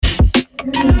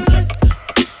Ding,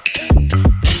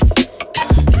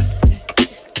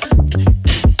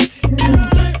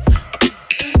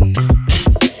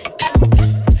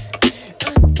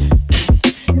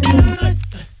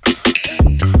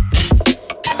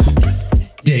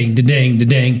 da ding, da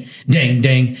ding, ding,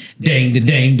 ding, ding, da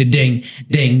ding, da ding,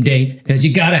 ding, ding. Because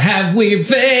you gotta have weird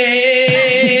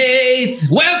faith.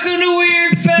 Welcome to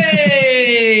Weird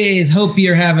Faith. Hope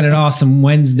you're having an awesome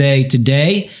Wednesday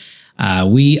today.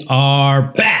 We are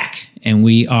back and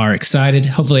we are excited.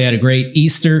 Hopefully, you had a great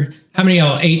Easter. How many of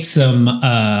y'all ate some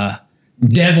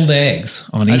deviled eggs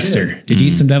on Easter? Did you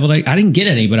eat some deviled eggs? I didn't get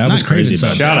any, but I was crazy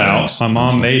about it. Shout out. My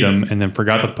mom made them and then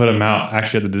forgot to put them out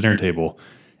actually at the dinner table.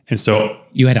 And so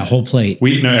you had a whole plate.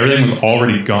 Everything was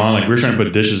already gone. Like we were trying to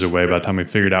put dishes away by the time we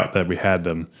figured out that we had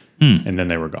them, and then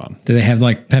they were gone. Do they have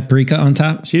like paprika on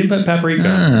top? She didn't put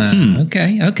paprika.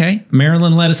 Okay.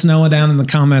 Marilyn, let us know down in the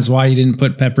comments why you didn't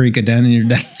put paprika down in your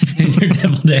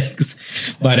deviled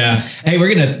eggs. But hey,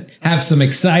 we're gonna have some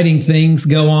exciting things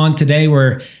go on today.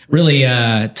 We're really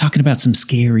talking about some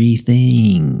scary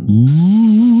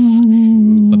things.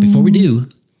 But before we do,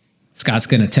 Scott's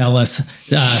going to tell us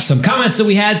some comments that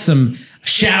we had, some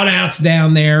shout outs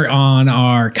down there on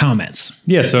our comments.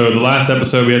 Yeah, so the last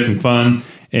episode we had some fun.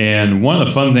 And one of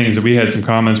the fun things that we had some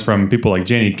comments from people like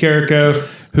Janie Carrico,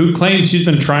 who claims she's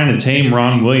been trying to tame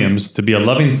Ron Williams to be a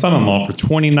loving son-in-law for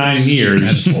 29 years.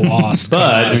 That's lost.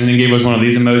 And then gave us one of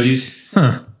these emojis.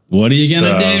 Huh. What are you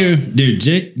going to do?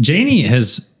 Dude, Janie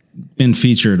has been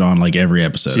featured on like every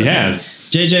episode. She has.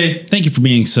 JJ, thank you for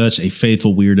being such a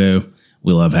faithful weirdo.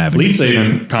 We love having Lisa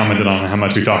even commented on how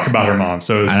much we talk about her mom,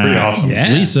 so it's pretty awesome.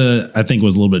 Yeah. Lisa, I think,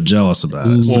 was a little bit jealous about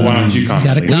it. Well, why don't you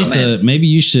comment? Lisa, maybe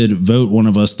you should vote one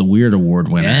of us the Weird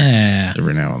Award winner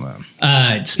every now and then.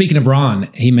 Speaking of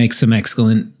Ron, he makes some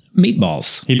excellent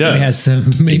meatballs. He does. He has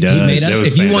some. He made us.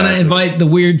 If you want to invite the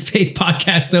Weird Faith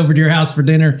podcast over to your house for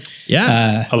dinner,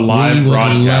 a live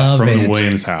broadcast from the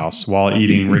Williams house while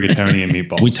eating rigatoni and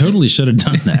meatballs. We totally should have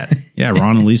done that. Yeah,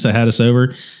 Ron and Lisa had us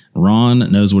over. Ron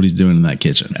knows what he's doing in that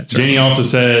kitchen. That's right. Janie also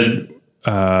said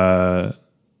that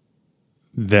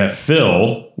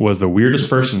Phil was the weirdest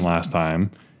person last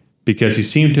time because he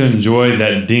seemed to enjoy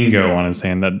that dingo on his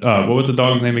hand. That what was the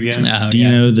dog's name again?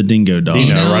 Dino the dingo dog.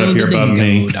 Dino, right up here above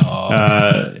me.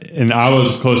 And I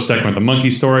was close second with the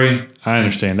monkey story. I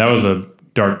understand. That was a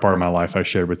dark part of my life I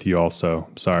shared with you also.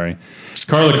 Sorry.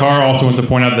 Carla Carr also wants to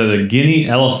point out that a guinea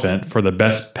elephant for the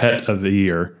best pet of the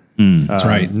year. That's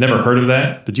right. Never heard of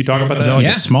that. Did you talk about that? Is that like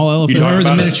a small elephant? You remember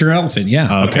the miniature elephant?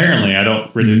 Yeah. Apparently, I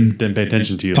didn't pay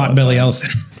attention to you. Potbelly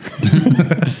elephant.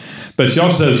 But she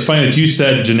also says, it's funny that you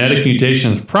said genetic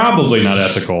mutation is probably not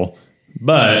ethical,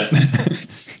 but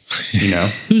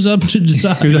who's up to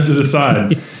decide?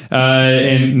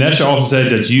 And Nesha also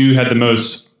said that you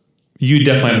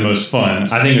definitely had the most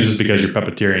fun. I think it was just because you're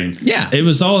puppeteering. Yeah, it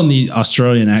was all in the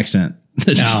Australian accent.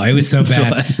 No, it was so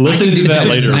bad. Listen to that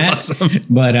later.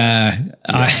 But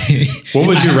what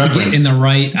was your reference? In the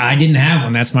right, I didn't have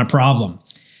one. That's my problem.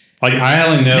 Like I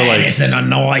only know that isn't a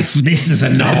knife. This is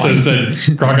a knife.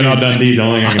 The Crocodile Dundee's the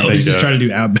only thing I can think of. I was just trying to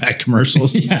do Outback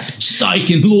commercials. Steak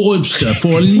and lobster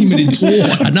for a limited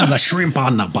time. Another shrimp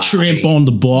on the barbie. Shrimp on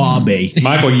the barbie.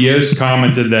 Michael Yost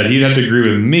commented that he'd have to agree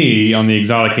with me on the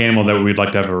exotic animal that we'd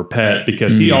like to have as a pet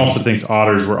because he also thinks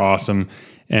otters were awesome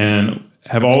and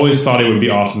have always thought it would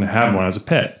be awesome to have one as a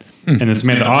pet. And then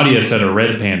Samantha Audia said a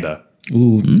red panda.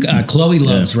 Ooh, Chloe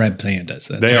loves red pandas.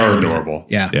 They are adorable.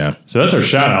 Yeah. So that's our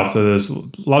shout out. So there's a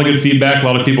lot of good feedback, a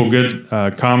lot of people good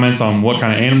comments on what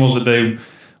kind of animals that they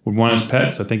would want as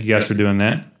pets. So thank you guys for doing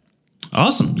that.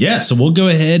 Awesome. Yeah. So we'll go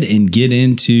ahead and get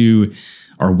into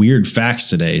our weird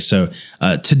facts today. So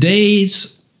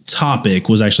today's topic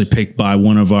was actually picked by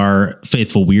one of our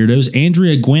faithful weirdos,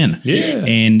 Andrea Gwynn. Yeah.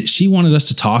 And she wanted us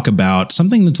to talk about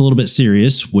something that's a little bit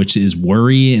serious, which is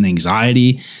worry and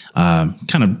anxiety.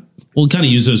 We'll kind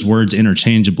of use those words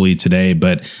interchangeably today,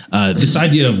 but this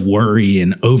idea of worry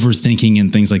and overthinking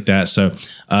and things like that. So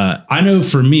I know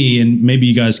for me, and maybe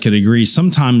you guys could agree,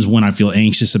 sometimes when I feel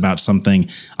anxious about something,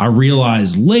 I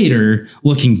realize later,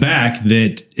 looking back,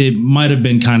 that it might have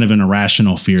been kind of an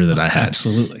irrational fear that I had.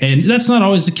 Absolutely. And that's not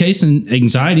always the case. And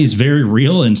anxiety is very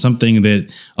real and something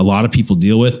that a lot of people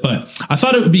deal with. But I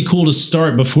thought it would be cool to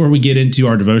start before we get into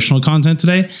our devotional content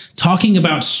today, talking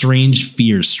about strange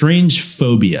fears, strange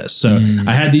phobias. So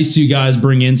I had these two guys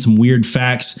bring in some weird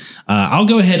facts. I'll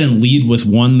go ahead and lead with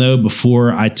one, though,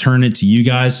 before I turn it to you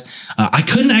guys. I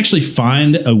couldn't actually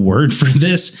find a word for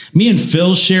this. Me and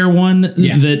Phil share one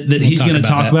that he's going to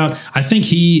talk about. I think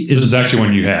this is actually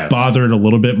one you have. Bothered a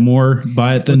little bit more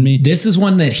by it than me. This is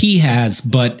one that he has,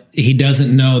 but he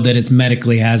doesn't know that it's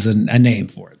medically has a name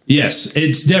for it. Yes,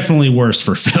 it's definitely worse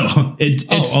for Phil.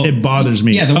 It bothers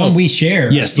me. Yeah, the one we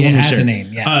share. Yes, the one we has share. a name.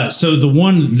 Yeah. So the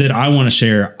one that I want to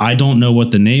share, I don't know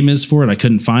what the name is for it. I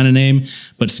couldn't find a name.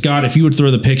 But Scott, if you would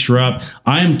throw the picture up,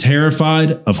 I am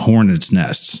terrified of hornets'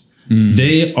 nests.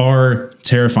 They are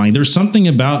terrifying. There's something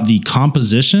about the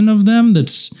composition of them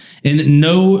and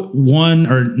no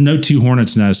two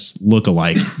hornets' nests look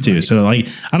alike too. So like,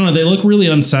 I don't know, they look really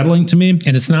unsettling to me.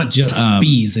 And it's not just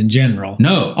bees in general.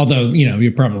 No. Although,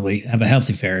 you probably have a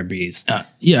healthy fear of bees.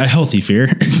 Yeah, a healthy fear.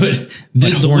 but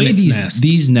the way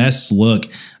these nests look,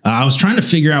 I was trying to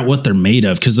figure out what they're made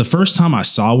of, because the first time I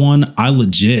saw one, I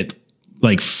legit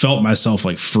felt myself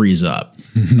freeze up.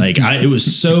 It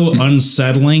was so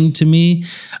unsettling to me.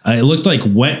 It looked like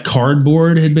wet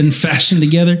cardboard had been fashioned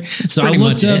together. So I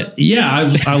looked up.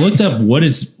 Yeah, I looked up what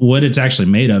it's actually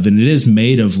made of, and it is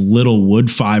made of little wood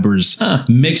fibers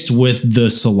mixed with the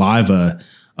saliva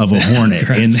of a hornet,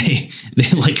 and they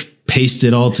paste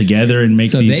it all together and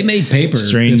make. So these they made paper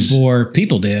before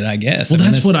people did, I guess. Well,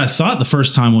 that's what I thought the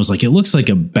first time was it looks like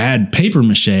a bad paper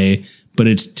mache. But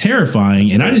it's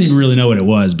terrifying, and I didn't even really know what it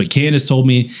was. But Candace told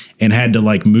me and had to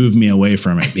move me away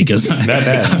from it because that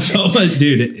bad. I felt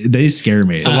dude, they scare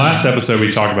me. So last episode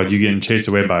we talked about you getting chased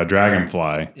away by a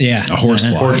dragonfly. Yeah, a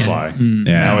horsefly. Horsefly.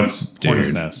 Yeah, now it's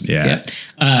hornet's nest. Yeah.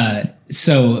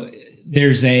 So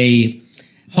there's a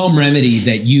home remedy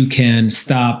that you can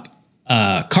stop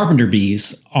carpenter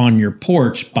bees on your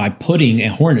porch by putting a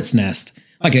hornet's nest,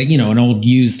 an old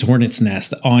used hornet's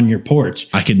nest, on your porch.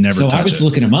 I could never. So touch I was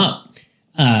looking them up.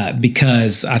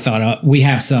 Because I thought we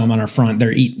have some on our front.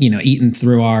 They're eating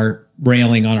through our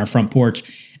railing on our front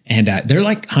porch, and they're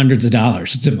hundreds of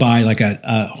dollars to buy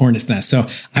a hornet's nest. So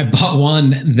I bought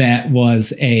one that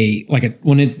was they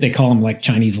call them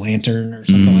Chinese lantern or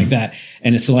something like that,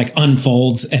 and it's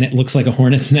unfolds and it looks like a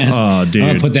hornet's nest. Oh, dude!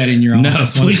 I'll put that in your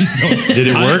office. No, please don't. Did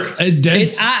it work?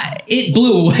 It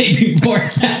blew away before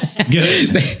that.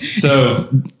 Good. So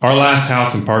our last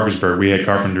house in Parkersburg, we had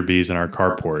carpenter bees in our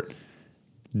carport.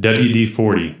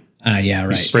 WD-40. Yeah,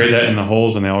 right. You spray that in the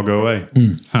holes and they all go away.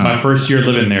 My first year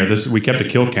living there, we kept a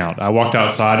kill count. I walked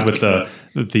outside with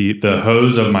the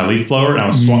hose of my leaf blower and I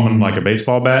was swatting like a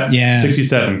baseball bat. Yeah.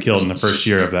 67 killed in the first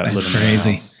year of that. That's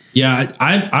crazy. Yeah,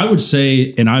 I would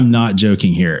say, and I'm not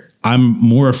joking here, I'm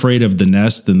more afraid of the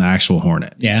nest than the actual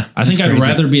hornet. Yeah. I think I'd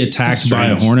rather be attacked by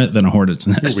a hornet than a hornet's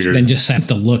nest. Than just have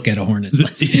to look at a hornet's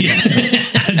nest.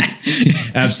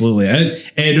 Absolutely.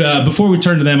 And before we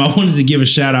turn to them, I wanted to give a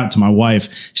shout out to my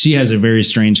wife. She has a very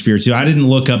strange fear too. I didn't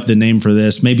look up the name for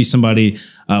this. Maybe somebody,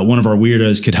 one of our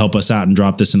weirdos, could help us out and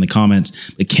drop this in the comments.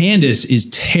 But Candace is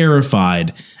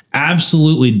terrified,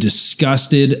 absolutely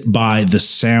disgusted by the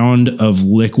sound of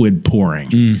liquid pouring.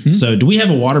 Mm-hmm. So do we have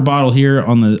a water bottle here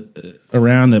on the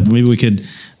around that maybe we could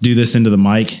do this into the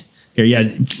mic? Here, yeah,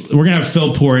 we're going to have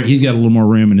Phil pour it. He's got a little more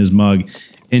room in his mug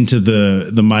into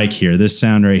the mic here. This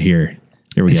sound right here.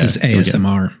 Here we go. This is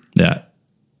ASMR. Yeah.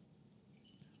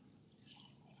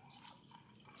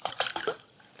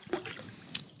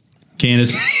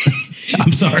 Candace,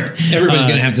 I'm sorry. Everybody's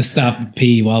going to have to stop and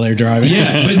pee while they're driving.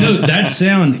 Yeah, but no, that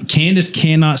sound, Candace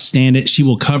cannot stand it. She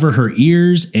will cover her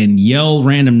ears and yell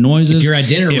random noises. If you're at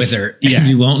dinner with her,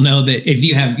 you won't know that. If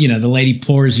you have, the lady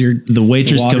pours the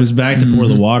waitress water. Comes back to pour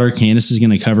the water, Candace is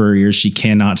going to cover her ears. She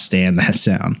cannot stand that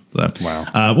sound. So,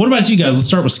 wow. What about you guys? Let's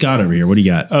start with Scott over here. What do you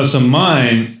got? Oh, so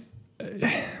mine,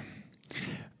 I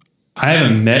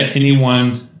haven't met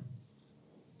anyone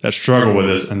that struggled with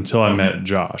this until I met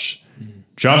Josh.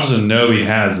 Josh doesn't know he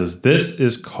has this. This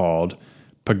is called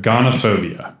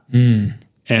paganophobia. And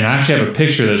I actually have a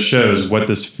picture that shows what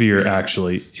this fear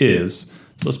actually is.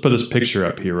 So let's put this picture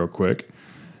up here real quick.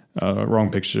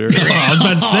 Wrong picture. I was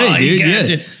about to say, dude.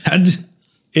 Yeah.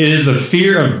 It is the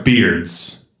fear of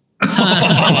beards.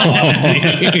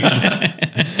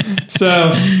 So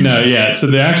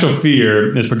the actual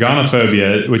fear is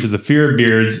paganophobia, which is the fear of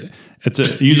beards.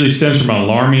 It usually stems from an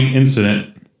alarming incident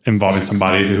involving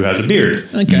somebody who has a beard.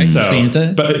 Okay, so,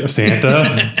 Santa,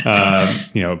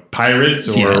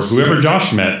 pirates, or whoever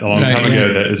Josh met a long time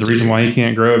ago. That is the reason why he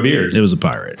can't grow a beard. It was a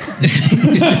pirate.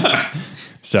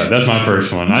 So that's my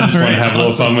first one. I just want to have a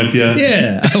little fun with you.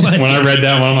 Yeah. When I read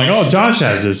that one, I'm like, oh, Josh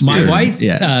has this fear. My wife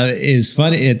is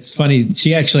funny. It's funny.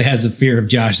 She actually has a fear of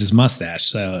Josh's mustache.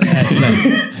 So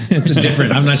it's a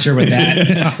different. I'm not sure what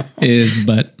that is,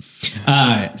 but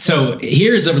so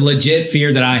here's a legit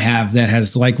fear that I have that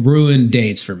has ruined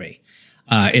days for me.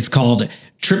 It's called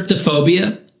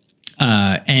tryptophobia.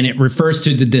 And it refers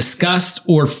to the disgust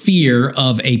or fear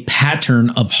of a pattern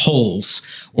of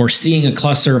holes, or seeing a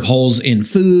cluster of holes in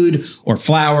food or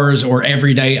flowers or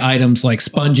everyday items like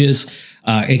sponges.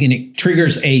 and it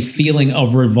triggers a feeling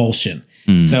of revulsion.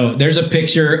 So there's a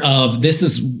picture of, this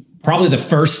is probably the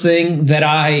first thing that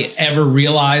I ever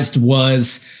realized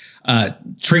was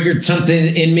triggered something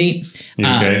in me. You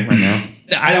okay right now?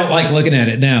 I don't like looking at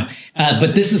it now.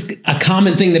 But this is a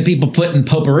common thing that people put in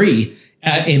potpourri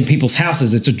in people's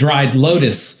houses. It's a dried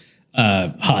lotus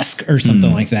husk or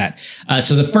something like that.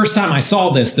 So the first time I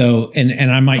saw this, though,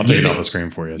 and I might I'll take it off the screen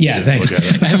for you. Yeah, thanks.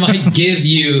 I might give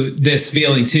you this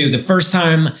feeling too. The first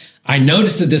time I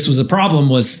noticed that this was a problem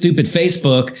was stupid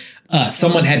Facebook.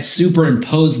 Someone had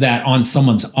superimposed that on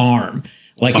someone's arm,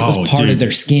 like it was part of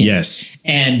their skin. Yes,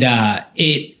 and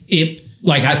it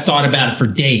like I thought about it for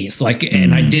days, like,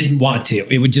 and I didn't want to.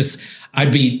 It would just,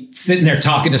 I'd be sitting there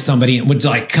talking to somebody, and it would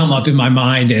like come up in my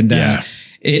mind, and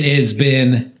it has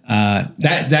been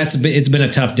it's been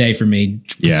a tough day for me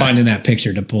finding that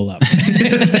picture to pull up.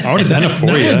 I already done it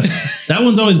for you. That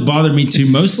one's always bothered me too,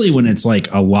 mostly when it's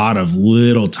like a lot of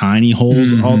little tiny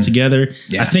holes all together.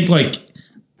 Yeah. I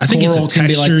think it's a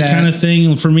texture kind of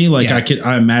thing for me. Like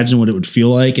I imagine what it would feel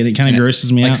like, and it kind of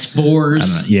grosses me out. Like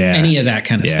spores, any of that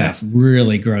kind of stuff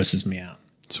really grosses me out.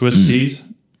 Swiss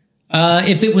cheese?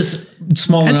 If it was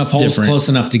small enough holes close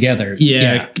enough together.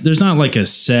 Yeah. There's not like a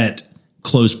set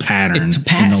close pattern.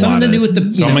 Something to do with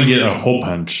the. So I'm gonna get a hole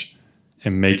punch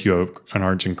and make you an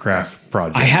arts and craft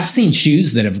project. I have seen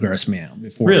shoes that have grossed me out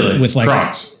before. Really? With like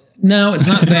Crocs. No, it's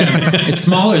not that. It's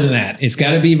smaller than that. It's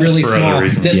got to be really small.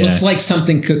 That looks like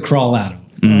something could crawl out of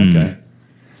it.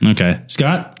 Okay.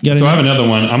 Scott? So I have another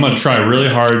one. I'm going to try really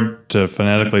hard to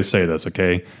phonetically say this,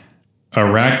 okay?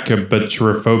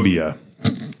 Arachibatrophobia.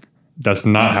 That's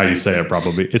not how you say it,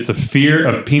 probably. It's the fear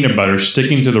of peanut butter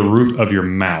sticking to the roof of your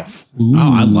mouth. Ooh.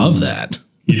 Oh, I love that.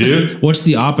 You do? What's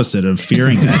the opposite of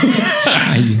fearing that?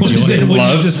 I enjoy it.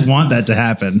 Love? You just want that to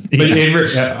happen. But I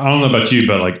don't know about you,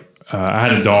 but like, I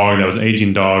had a dog that was an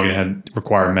aging dog and had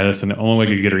required medicine. The only way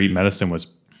I could get her to eat medicine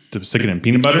was to stick it in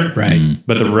peanut butter. Right.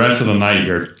 But the rest of the night,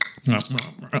 you're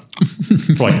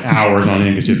for like hours on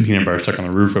end because you have peanut butter stuck on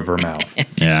the roof of her mouth.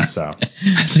 Yeah. So I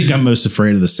think I'm most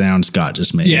afraid of the sound Scott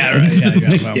just made. Yeah, right.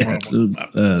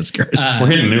 That's gross. We're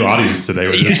hitting a new audience today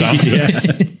with this sound.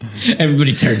 Yes.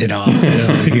 Everybody turned it off. They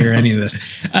don't hear any of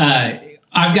this.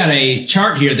 I've got a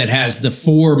chart here that has the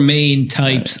 4 main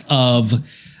types of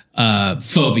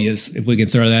phobias, if we could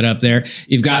throw that up there.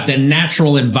 You've got the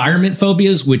natural environment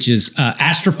phobias, which is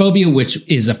astrophobia, which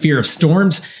is a fear of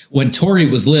storms. When Tori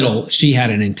was little, she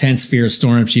had an intense fear of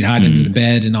storms. She'd hide under the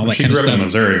bed and all that kind of stuff. She grew up in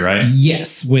Missouri, right?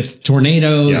 Yes, with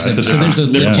tornadoes. Yeah, so there's a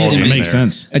legitimate, makes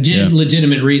sense.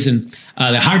 Legitimate reason.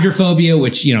 The hydrophobia,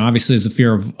 which obviously is a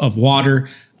fear of water,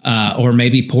 or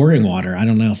maybe pouring water. I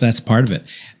don't know if that's part of it.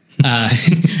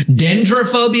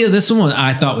 Dendrophobia. This one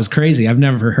I thought was crazy. I've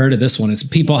never heard of this one. It's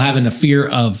people having a fear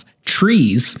of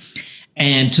trees,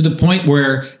 and to the point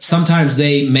where sometimes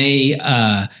they may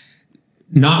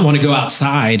not want to go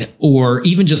outside, or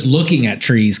even just looking at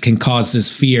trees can cause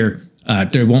this fear.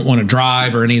 They won't want to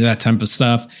drive or any of that type of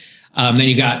stuff. Then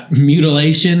you got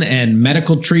mutilation and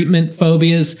medical treatment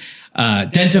phobias.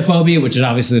 Dentophobia, which is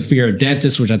obviously the fear of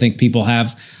dentists, which I think people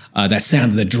have. That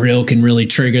sound of the drill can really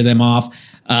trigger them off.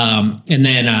 And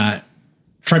then I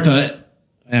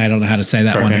don't know how to say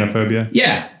that one. Trypanophobia?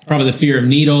 Yeah, probably the fear of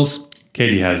needles.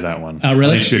 Katie has that one. Oh,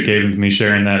 really? I think she gave me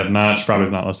sharing that. If not, she probably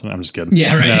is not listening. I'm just kidding.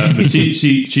 Yeah, right. But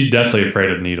she's definitely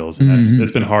afraid of needles. And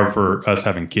it's been hard for us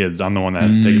having kids. I'm the one that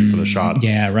has to take them for the shots.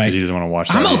 Yeah, right. She doesn't want to watch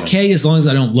that. I'm okay as long as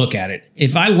I don't look at it.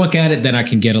 If I look at it, then I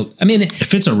can get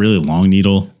if it's a really long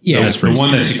needle. Yeah. The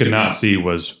one that she could not see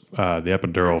was the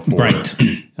epidural for right.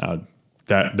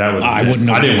 That was. I wouldn't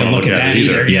know. I didn't want to look at that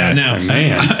either. Yeah, no,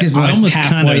 man. I almost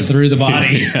halfway through the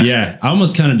body. Yeah, I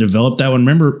almost kind of developed that one.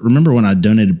 Remember when I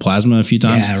donated plasma a few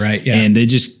times? Yeah, right. Yeah, and they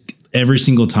just every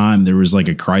single time there was like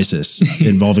a crisis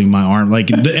involving my arm. Like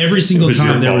every single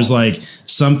time there was like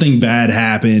something bad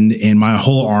happened and my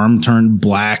whole arm turned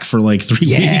black for like 3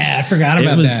 weeks. Yeah, I forgot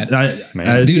about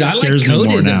that. Dude, I like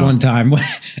coded at one time.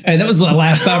 And that was the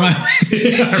last time I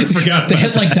forgot. They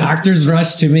had like doctors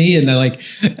rush to me and they're like,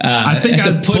 I think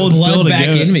I put pulled blood Phil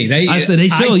back in me. I said, hey,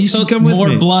 Phil, you should come with me.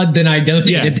 More blood than I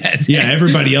donated that day. Yeah,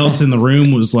 everybody else in the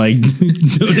room was like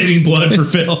donating blood for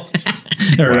Phil.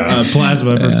 Or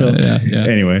plasma for Phil. Yeah.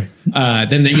 Anyway.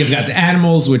 Then you've got the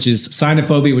animals, which is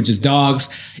cynophobia, which is dogs.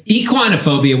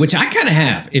 Equinophobia, which I kind of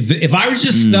have. If I was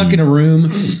just stuck in a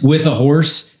room with a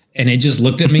horse and it just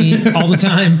looked at me all the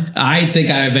time, I think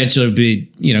I eventually would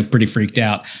be, pretty freaked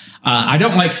out. I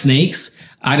don't like snakes.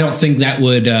 I don't think that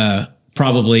would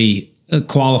probably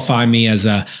qualify me as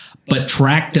a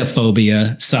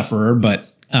batractophobia sufferer, but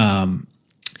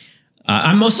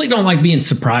I mostly don't like being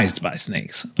surprised by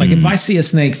snakes. Like if I see a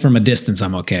snake from a distance,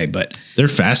 I'm okay. But they're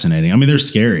fascinating. I mean, they're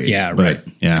scary. Yeah, but, right.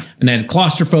 Yeah. And then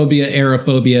claustrophobia,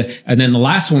 aerophobia. And then the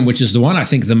last one, which is the one I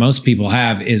think the most people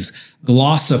have, is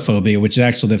glossophobia, which is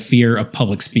actually the fear of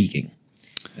public speaking.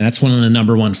 And that's one of the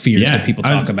number one fears that people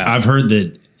talk about. I've heard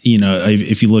that,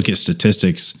 if you look at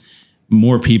statistics,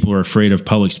 more people are afraid of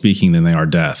public speaking than they are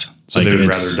death. So they would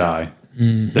rather die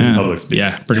than public speaking.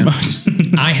 Yeah, pretty much.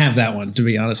 I have that one, to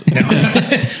be honest with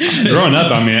you. Growing up,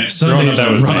 that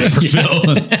was rough for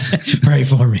Phil. Pray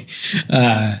for me.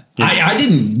 I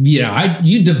didn't,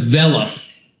 you develop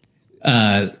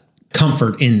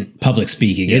comfort in public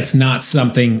speaking. Yeah. It's not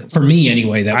something, for me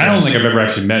anyway, that I don't think I've ever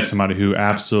actually met somebody who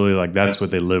absolutely, that's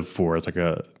what they live for. It's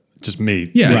just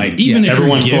me. Yeah, right. Even if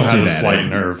everyone still gifted has a slight it.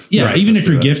 nerve. Yeah, right, even if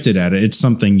you're gifted at it, it's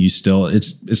something you still,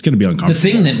 it's going to be uncomfortable. The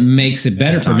thing that makes it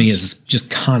better for me is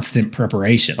just constant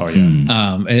preparation. Oh,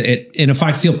 yeah. And if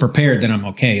I feel prepared, then I'm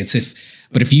okay.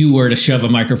 But if you were to shove a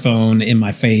microphone in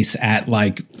my face at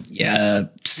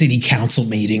city council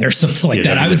meeting or something like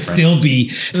that, I would still be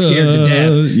scared to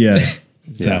death. Yeah.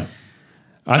 So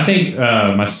I think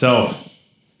myself,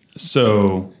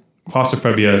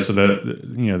 claustrophobia, so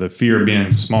the fear of being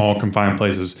in small, confined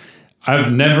places,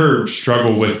 I've never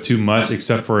struggled with too much,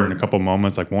 except for in a couple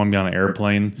moments, like one being on an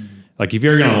airplane. Mm-hmm. Like if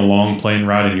you're on a long plane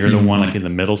ride and you're the one in the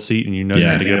middle seat and you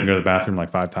have to get up and go to the bathroom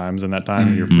 5 times in that time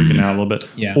and you're freaking out a little bit.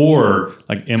 Yeah. Or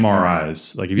like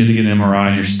MRIs. Like if you have to get an MRI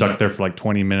and you're stuck there for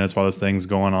 20 minutes while this thing's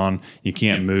going on, you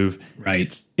can't move.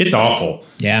 Right. It's awful.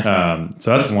 Yeah.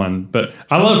 So that's one. But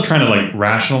I love trying to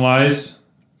rationalize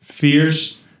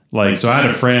fears. So I had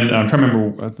a friend, I'm trying to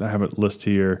remember, I have a list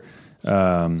here. Is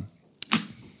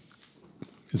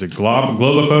it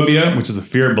globophobia, which is a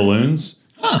fear of balloons?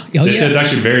 It says it's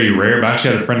actually very rare, but I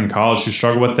actually had a friend in college who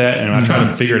struggled with that, and I tried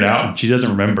to figure it out, and she doesn't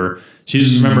remember. She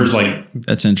just remembers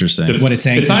that's interesting. What it's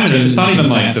It's not even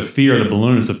like the fear of the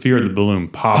balloon; it's the fear of the balloon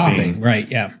popping. Right?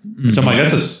 Yeah. Which I'm like,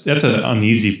 that's an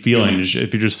uneasy feeling if you're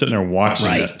just sitting there watching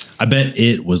it. I bet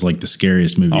it was the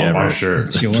scariest movie ever. I'm sure.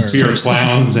 It's fear of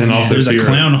clowns and also there's a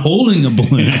clown holding a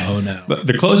balloon. Oh no! But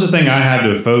the closest thing I had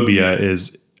to a phobia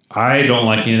is I don't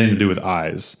like anything to do with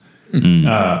eyes.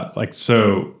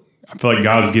 So. I feel like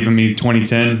God's given me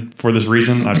 2010 for this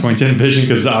reason. I have 2010 vision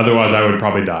because otherwise I would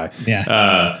probably die.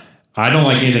 Yeah. I don't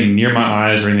like anything near my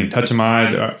eyes or anything touching my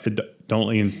eyes.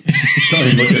 Don't even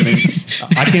look at me.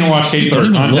 I can't watch Katie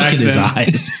put contacts in.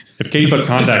 Eyes. If Katie puts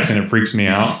contacts in, it freaks me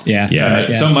out.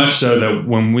 Yeah. So much so that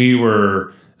when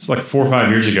it's 4 or 5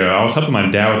 years ago, I was helping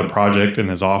my dad with a project in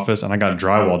his office and I got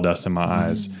drywall dust in my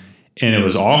eyes. And it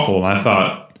was awful. And I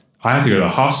thought, I have to go to the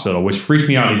hospital, which freaked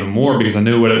me out even more because I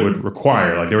knew what it would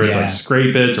require. They were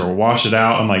scrape it or wash it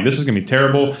out. I'm like, this is going to be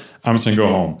terrible. I'm just going to go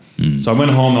home. So I went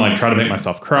home and tried to make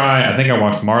myself cry. I think I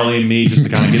watched Marley and Me just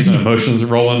to kind of get the emotions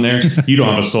rolling there. You don't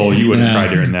have a soul. You wouldn't cry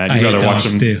during that. You'd rather watch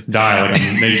them die on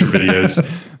nature videos.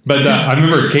 But I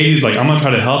remember Katie's I'm going to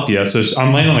try to help you. So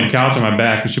I'm laying on the couch on my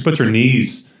back and she puts her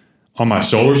knees on my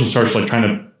shoulders and starts trying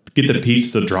to get the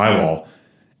piece of the drywall.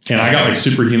 And I got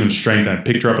superhuman strength. And I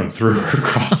picked her up and threw her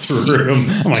across the room.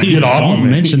 I'm like, get off of me.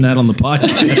 Don't mention that on the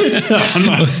podcast. I'm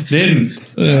not. Then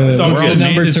it's the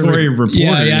mandatory reporters.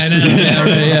 Yeah, I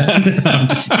know. I'm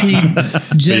just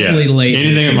gently late.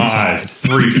 Anything in my eyes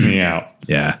freaks me out.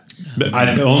 Yeah. But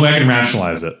the only way I can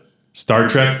rationalize it. Star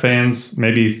Trek fans,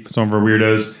 maybe some of our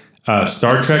weirdos.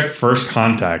 Star Trek First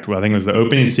Contact. I think it was the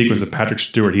opening sequence of Patrick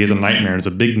Stewart. He has a nightmare. And there's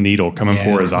a big needle coming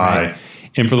for his eye.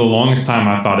 And for the longest time,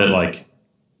 I thought it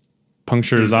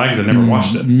punctured his eye because I never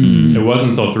watched it. It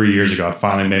wasn't until 3 years ago I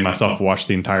finally made myself watch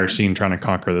the entire scene trying to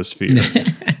conquer this fear.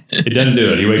 It doesn't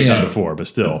do it. He wakes up before, but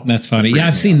still. That's funny. Yeah,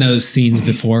 I've seen those scenes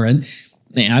before, and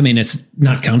I mean, it's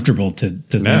not comfortable to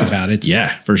think about it. Yeah,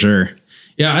 for sure.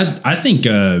 Yeah, I think,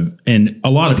 and a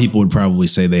lot of people would probably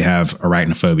say they have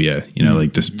arachnophobia,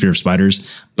 like this fear of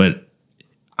spiders. But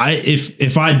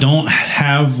if I don't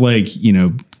have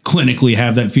clinically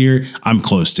have that fear, I'm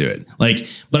close to it.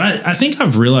 But I think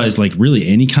I've realized really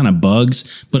any kind of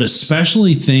bugs, but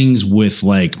especially things with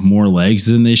more legs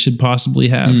than they should possibly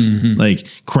have.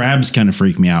 Crabs kind of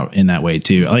freak me out in that way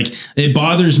too. It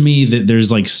bothers me that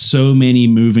there's so many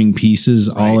moving pieces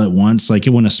all at once.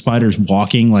 When a spider's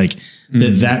walking,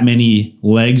 that many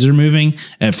legs are moving,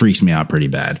 it freaks me out pretty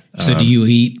bad. So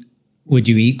would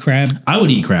you eat crab? I would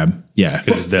eat crab. Yeah.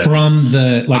 From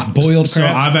the boiled crab? So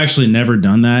I've actually never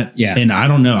done that. Yeah. And I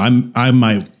don't know.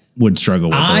 I would struggle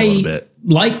with it a little bit.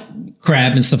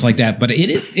 crab and stuff like that, but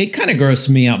it kind of grosses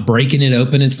me out breaking it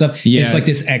open and stuff. Yeah. It's like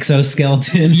this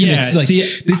exoskeleton. Yeah, It's like,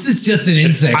 this is just an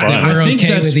insect that we're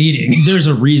okay with eating. There's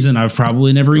a reason I've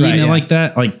probably never eaten it yeah. like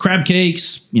that. Like crab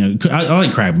cakes, I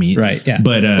like crab meat. Right, yeah.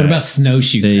 But what about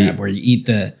snowshoe crab, where you eat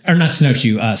not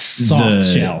snowshoe, soft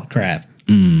shell crab,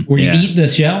 where you eat the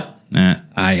shell? Yeah.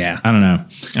 I don't know.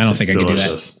 I don't think I could do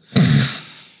that.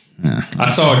 I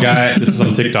saw a guy, this is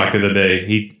on TikTok the other day,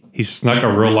 he snuck a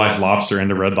real life lobster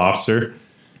into Red Lobster.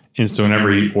 And so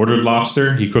whenever he ordered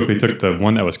lobster, he quickly took the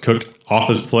one that was cooked off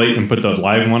his plate and put the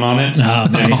live one on it. Oh,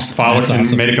 nice. Followed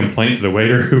and made a complaint to the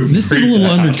waiter. This is a little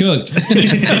undercooked.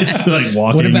 It's like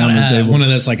walking What about on the table. one of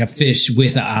those, like a fish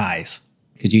with eyes?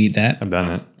 Could you eat that? I've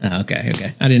done it. Oh, okay.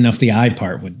 I didn't know if the eye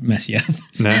part would mess you up.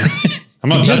 No. I'm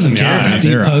not touching the eye.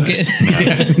 Do you poke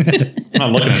it? I'm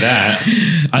not looking at that.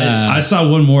 I saw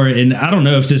one more, and I don't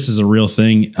know if this is a real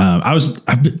thing.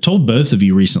 I've told both of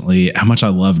you recently how much I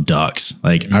love ducks.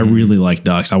 Like, I really like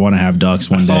ducks. I want to have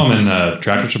ducks one day. I saw him in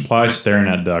Tractor Supply staring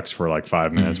at ducks for like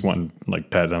 5 minutes, wanting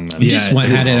like pet them. And You just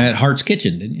had it at Hart's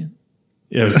Kitchen, didn't you?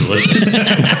 Yeah, it was delicious.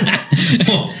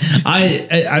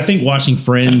 I think watching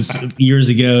Friends years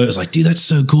ago, it was like, dude, that's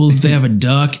so cool that they have a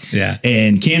duck. Yeah.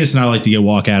 And Candace and I like to go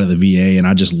walk out of the VA, and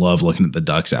I just love looking at the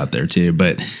ducks out there too.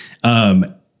 But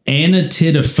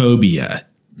anatidophobia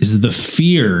is the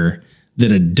fear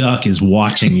that a duck is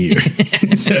watching you.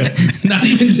 So not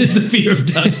even just the fear of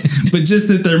ducks, but just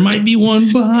that there might be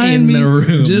one behind me, the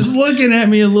room, just looking at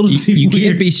me a little too You weird.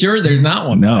 can't be sure there's not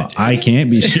one. No, I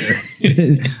can't be sure.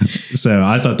 So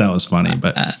I thought that was funny,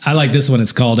 but I like this one.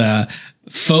 It's called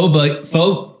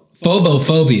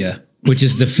phobophobia, which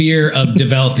is the fear of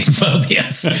developing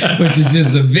phobias, which is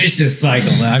just a vicious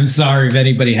cycle. I'm sorry if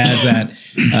anybody has that.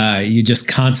 You just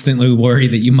constantly worry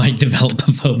that you might develop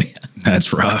a phobia.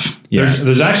 that's rough. Yeah.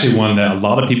 There's actually one that a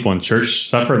lot of people in church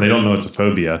suffer, and they don't know it's a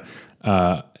phobia.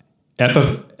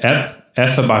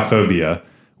 Ephobophobia,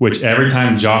 which every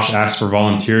time Josh asks for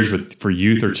volunteers for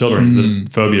youth or children, this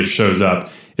phobia shows up.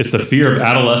 It's the fear of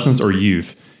adolescents or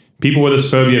youth. People with this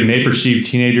phobia may perceive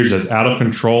teenagers as out of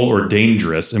control or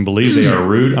dangerous and believe they are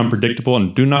rude, unpredictable,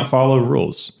 and do not follow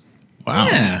rules. Wow.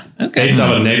 Yeah. Okay. Based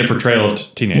on a negative portrayal of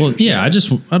teenagers. Well, yeah,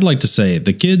 I'd like to say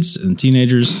the kids and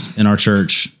teenagers in our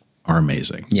church are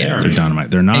amazing. Yeah. They're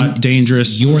dynamite. They're not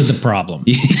dangerous. You're the problem.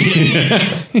 you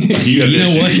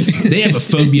know what? They have a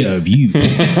phobia of you.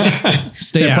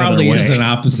 Stay There out probably of their is way. an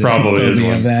opposite Probably is phobia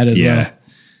one. of that as Yeah. well.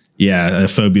 Yeah, a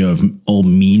phobia of old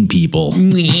mean people.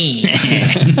 Did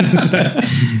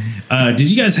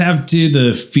you guys have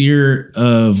the fear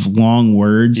of long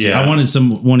words? Yeah. I wanted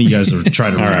one of you guys to try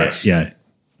to read right. it. Yeah.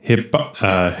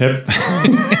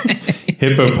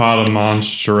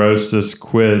 Hippopotamonstorosis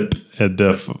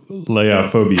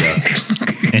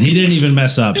quipedaleophobia. And he didn't even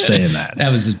mess up saying that.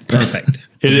 That was perfect.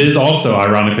 It is also,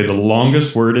 ironically, the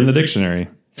longest word in the dictionary.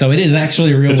 So it is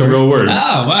actually a real It's word. a real word.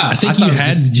 Oh, wow. I think thought you it was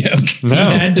had just a joke.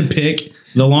 No. You had to pick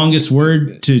the longest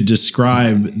word to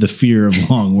describe the fear of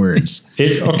long words. So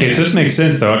this makes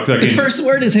sense, though. The first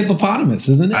word is hippopotamus,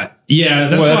 isn't it? Yeah,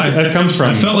 that's why that comes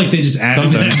from. I felt like they just added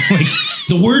something. that. Like,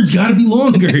 the word's got to be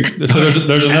longer. So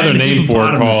there's another Add name for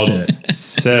it hippopotamus called to it.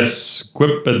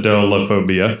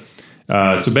 sesquipedalophobia.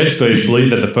 So basically, it's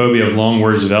believed that the phobia of long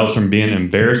words develops from being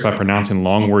embarrassed by pronouncing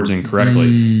long words incorrectly.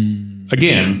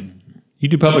 Again, you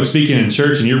do public speaking in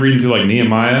church and you're reading through like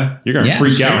Nehemiah, you're going to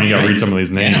freak out when you got to read some of these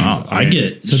names. Yeah. I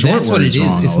get So short that's what words it is.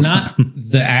 wrong It's all the not time.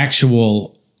 the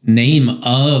actual name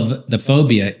of the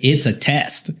phobia. It's a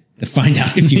test to find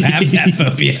out if you have that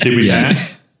phobia. Did we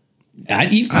pass?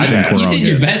 You think we're all did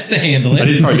your good. best to handle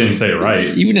it. Probably didn't say it right.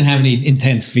 You didn't have any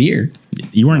intense fear.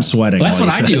 You weren't sweating. Well, that's while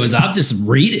what you I said do it. is I'll just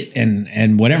read it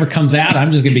and whatever comes out,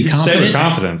 I'm just going to be Say it confident. with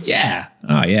confidence. Yeah.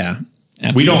 Oh, yeah.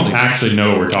 Absolutely. We don't actually know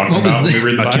what we're talking What was about when we this?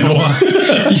 read the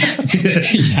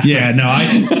Bible. Yeah, no,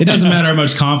 it doesn't matter how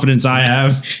much confidence I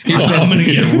have. I'm going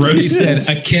to get He roasted.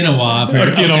 said Okinawa. For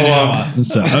Okinawa.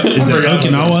 So, is it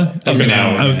Okinawa?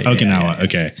 Okinawa. Okinawa.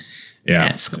 Okay. Yeah.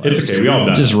 That's close. It's okay. We all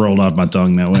done. Just rolled off my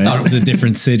tongue that way. I thought it was a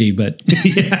different city, but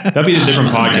That'd be a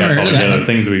different never podcast heard of altogether. that.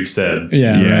 Things we've said.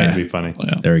 Yeah, It'd be funny.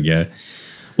 There we go.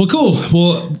 Well, cool.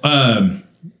 Well,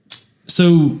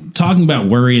 so talking about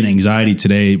worry and anxiety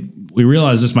today, we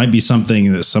realize this might be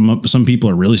something that some people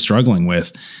are really struggling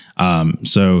with.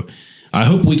 So I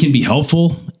hope we can be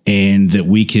helpful and that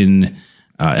we can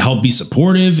help be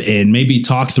supportive and maybe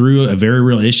talk through a very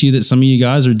real issue that some of you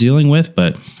guys are dealing with.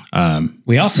 But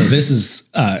we also, this is,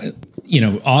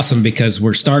 awesome because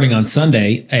we're starting on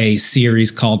Sunday a series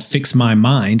called Fix My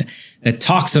Mind that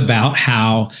talks about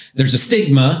how there's a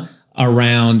stigma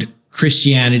around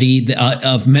Christianity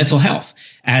of mental health,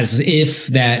 as if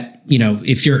that,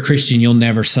 if you're a Christian, you'll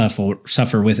never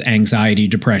suffer with anxiety,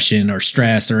 depression, or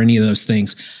stress, or any of those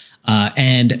things.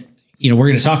 And we're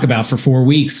going to talk about for 4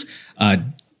 weeks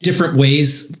different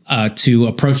ways to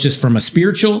approach this from a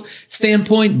spiritual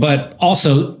standpoint, but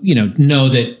also, know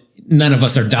that none of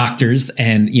us are doctors,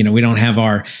 and, we don't have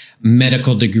our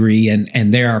medical degree,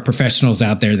 and there are professionals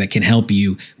out there that can help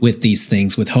you with these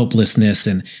things, with hopelessness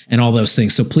and all those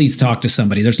things. So please talk to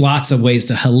somebody. There's lots of ways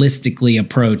to holistically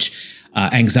approach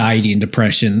anxiety and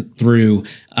depression through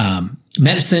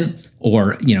medicine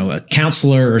or, a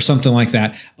counselor or something like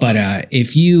that. But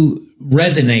if you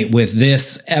resonate with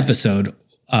this episode,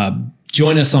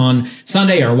 join us on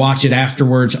Sunday or watch it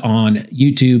afterwards on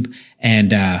YouTube.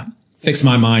 And Fix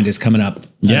My Mind is coming up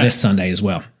this Sunday as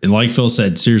well. And like Phil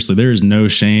said, seriously, there is no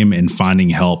shame in finding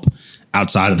help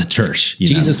outside of the church.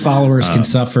 Jesus followers can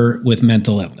suffer with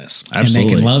mental illness. Absolutely. And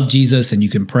they can love Jesus, and you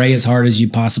can pray as hard as you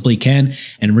possibly can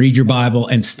and read your Bible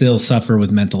and still suffer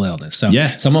with mental illness. So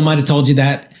someone might have told you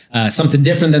that, something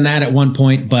different than that at one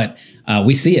point, but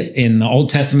we see it in the Old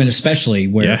Testament especially,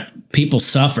 where people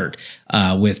suffered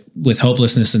with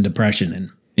hopelessness and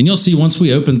depression. And you'll see once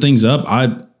we open things up,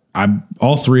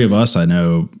 all three of us, I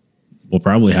know, will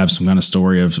probably have some kind of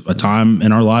story of a time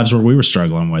in our lives where we were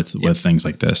struggling with things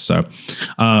like this. So,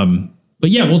 but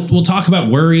yeah, we'll talk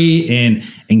about worry and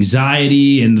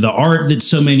anxiety and the art that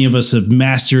so many of us have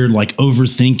mastered, like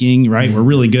overthinking, right? We're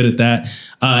really good at that.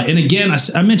 And again,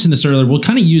 I mentioned this earlier, we'll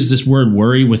kind of use this word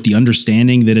worry with the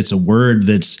understanding that it's a word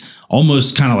that's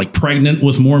almost kind of like pregnant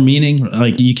with more meaning.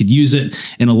 Like you could use it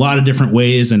in a lot of different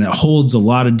ways, and it holds a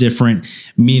lot of different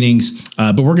meanings.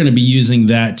 But we're going to be using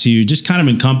that to just kind of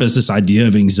encompass this idea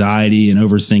of anxiety and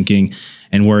overthinking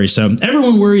and worry. So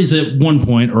everyone worries at one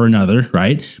point or another,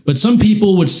 right? But some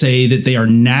people would say that they are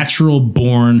natural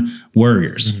born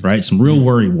worriers, right? Some real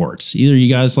worry warts. Either of you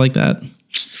guys like that?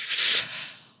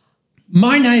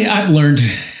 Mine, I've learned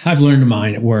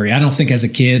to worry. I don't think as a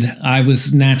kid I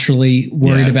was naturally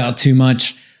worried about too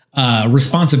much.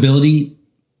 Responsibility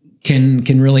can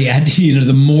really add to,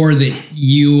 the more that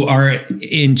you are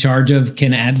in charge of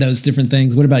can add those different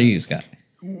things. What about you, Scott?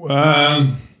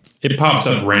 It pops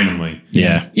up randomly.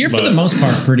 Yeah. You're for the most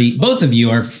part both of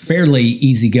you are fairly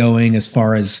easygoing as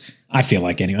far as I feel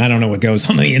like anyway. I don't know what goes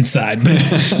on the inside, but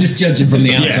just judging from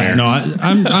the outside. Yeah, no,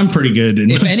 I'm pretty good.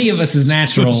 If any of us is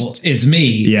natural, it's me.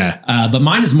 Yeah. But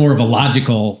mine is more of a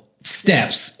logical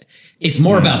steps. It's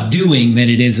more about doing than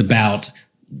it is about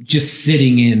just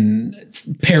sitting in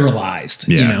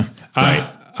paralyzed,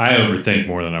 I overthink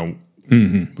more than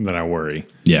I worry.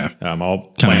 Yeah.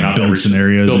 I'll kind of build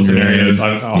scenarios.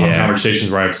 I'll have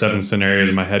conversations where I have 7 scenarios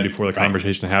in my head before the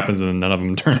conversation happens, and then none of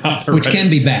them turn out the Which can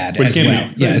be bad as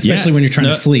well. Yeah, especially when you're trying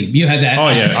to sleep. You had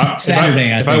that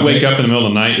Saturday, if I wake up in the middle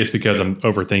of the night, it's because I'm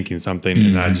overthinking something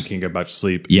and I just can't get back to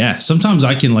sleep. Yeah. Sometimes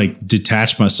I can like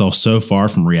detach myself so far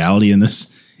from reality in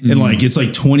this. And like, it's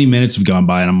like 20 minutes have gone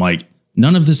by and I'm like,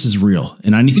 none of this is real.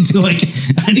 And I need to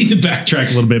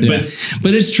backtrack a little bit,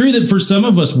 but it's true that for some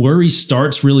of us, worry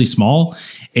starts really small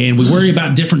and we worry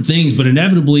about different things, but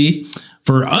inevitably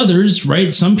for others,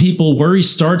 right? Some people, worry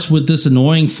starts with this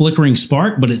annoying flickering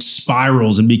spark, but it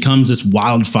spirals and becomes this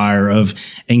wildfire of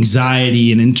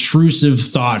anxiety and intrusive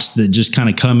thoughts that just kind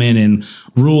of come in and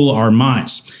rule our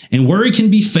minds. And worry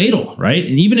can be fatal, right?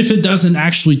 And even if it doesn't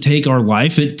actually take our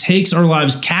life, it takes our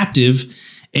lives captive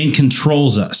and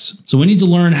controls us. So we need to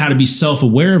learn how to be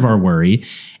self-aware of our worry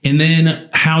and then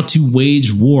how to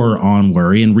wage war on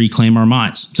worry and reclaim our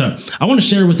minds. So I want to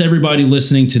share with everybody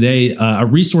listening today a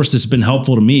resource that's been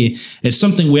helpful to me. It's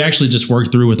something we actually just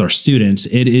worked through with our students.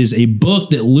 It is a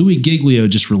book that Louis Giglio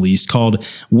just released called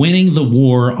Winning the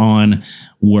War on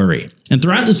Worry. And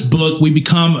throughout this book, we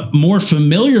become more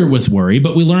familiar with worry,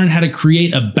 but we learn how to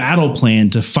create a battle plan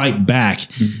to fight back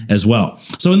as well.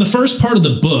 So in the first part of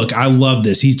the book, I love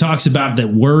this. He talks about that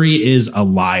worry is a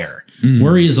liar.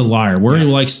 Worry is a liar. Worry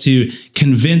likes to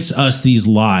convince us these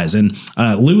lies. And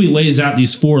Louis lays out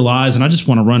these 4 lies, and I just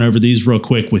want to run over these real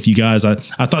quick with you guys. I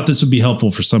thought this would be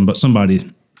helpful for somebody.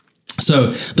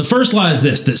 So the first lie is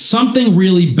this, that something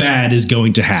really bad is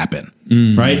going to happen,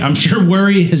 right? I'm sure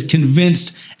worry has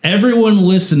convinced everyone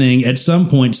listening at some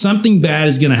point something bad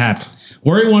is going to happen.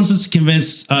 Worry wants us to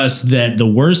convince us that the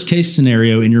worst case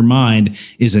scenario in your mind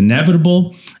is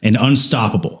inevitable and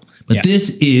unstoppable. But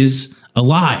this is a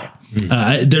lie.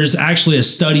 There's actually a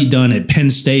study done at Penn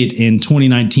State in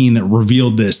 2019 that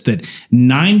revealed this, that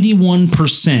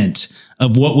 91%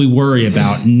 of what we worry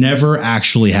about never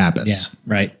actually happens.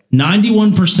 Yeah, right.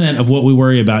 91% of what we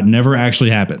worry about never actually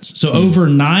happens. So over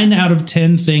 9 out of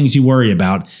 10 things you worry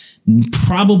about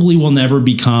probably will never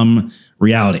become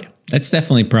reality. That's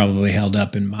definitely probably held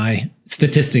up in my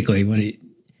statistically. What do you,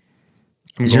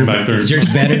 I'm going back there. is yours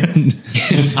better?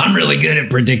 I'm really good at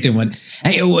predicting one.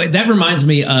 Hey, that reminds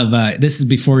me of this is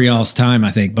before y'all's time,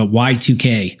 I think, but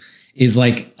Y2K is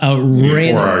like a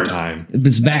random. Before our time. It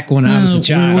was back when I was a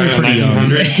child. Back in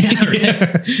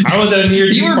 1900. I was at a New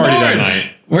Year's You Eve were party born. that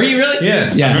night. Were you really?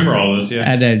 Yeah, I remember all this.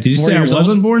 Yeah. Did Did you say I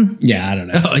wasn't born? Yeah, I don't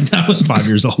know. Oh, I was 5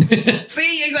 years old.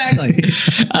 See, exactly.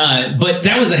 But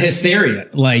that was a hysteria.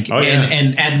 Like, Oh,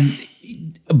 yeah.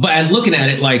 but looking at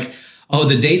it like, oh,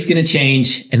 the date's going to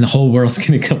change and the whole world's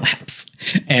going to collapse.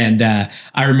 And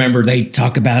I remember they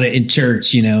talk about it in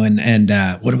church, you know, and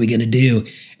what are we going to do?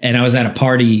 And I was at a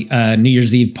party, New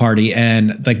Year's Eve party,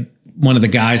 and like one of the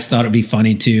guys thought it'd be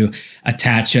funny to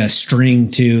attach a string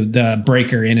to the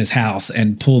breaker in his house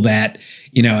and pull that,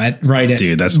 you know, at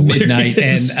Dude, that's midnight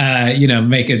hilarious. and, you know,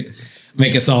 make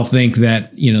us all think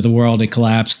that, you know, the world had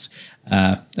collapsed.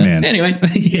 Man. Anyway.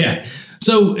 Yeah.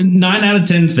 So 9 out of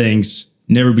 10 things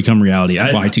never become reality.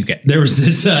 Y2K. There was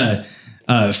this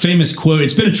famous quote.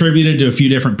 It's been attributed to a few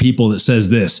different people that says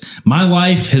this: "My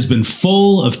life has been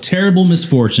full of terrible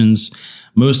misfortunes,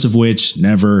 most of which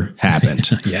never happened."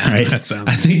 Yeah, right? that sounds.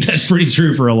 I think that's pretty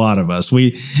true for a lot of us.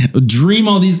 We dream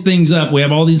all these things up. We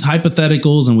have all these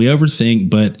hypotheticals and we overthink,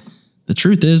 but the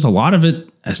truth is a lot of it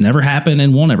has never happened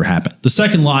and won't ever happen. The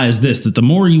second lie is this: that the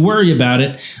more you worry about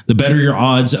it, the better your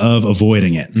odds of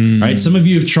avoiding it, right? Some of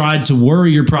you have tried to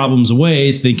worry your problems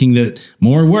away, thinking that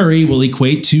more worry will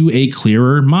equate to a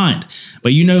clearer mind.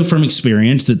 But you know from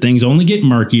experience that things only get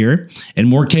murkier and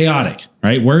more chaotic,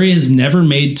 right? Worry has never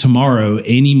made tomorrow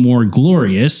any more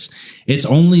glorious. It's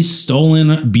only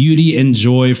stolen beauty and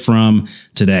joy from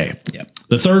today. Yep.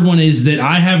 The third one is that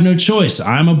I have no choice.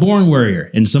 I'm a born worrier.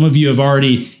 And some of you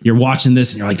you're watching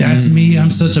this and you're like, that's me. I'm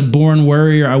such a born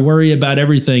worrier. I worry about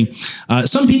everything.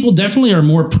 Some people definitely are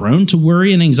more prone to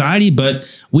worry and anxiety, but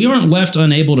we aren't left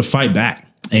unable to fight back.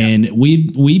 And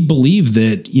we believe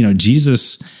that, you know,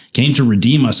 Jesus came to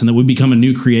redeem us and that we become a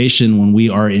new creation when we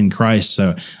are in Christ.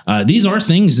 So these are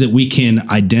things that we can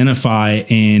identify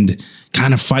and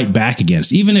kind of fight back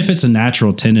against, even if it's a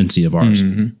natural tendency of ours.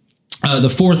 Mm-hmm. The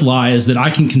fourth lie is that I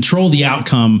can control the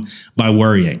outcome by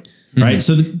worrying, right?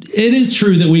 So it is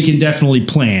true that we can definitely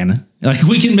plan. Like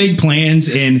we can make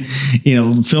plans, and, you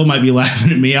know, Phil might be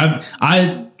laughing at me.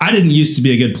 I didn't used to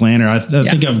be a good planner. I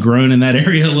think I've grown in that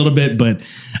area a little bit, but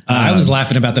I was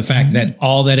laughing about the fact that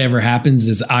all that ever happens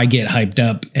is I get hyped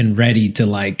up and ready to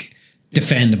like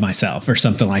defend myself or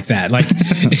something like that. Like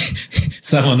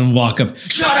someone will walk up,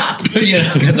 shut up, you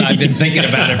know, because I've been thinking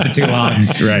about it for too long.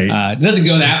 Right. It doesn't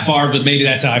go that far, but maybe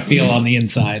that's how I feel on the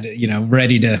inside, you know,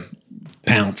 ready to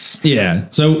pounce. Yeah.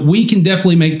 So we can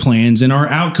definitely make plans, and our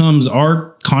outcomes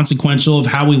are consequential of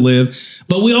how we live,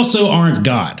 but we also aren't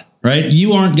God. Right?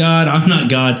 You aren't God. I'm not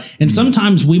God. And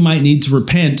sometimes we might need to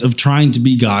repent of trying to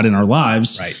be God in our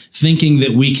lives, right, thinking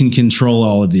that we can control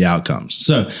all of the outcomes.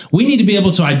 So we need to be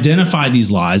able to identify these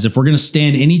lies if we're going to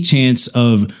stand any chance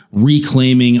of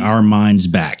reclaiming our minds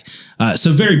back.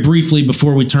 So very briefly,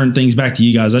 before we turn things back to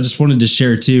you guys, I just wanted to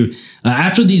share too,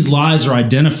 after these lies are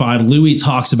identified, Louis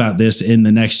talks about this in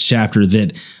the next chapter,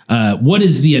 that what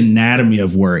is the anatomy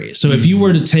of worry? So if you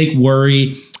were to take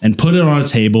worry and put it on a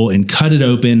table and cut it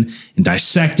open and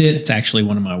dissect it. It's actually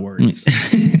one of my worries.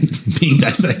 Being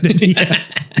dissected. Yeah.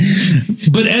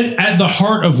 But at the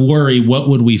heart of worry, what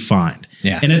would we find?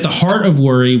 Yeah. And at the heart of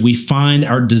worry, we find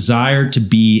our desire to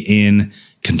be in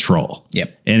control.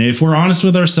 Yep. And if we're honest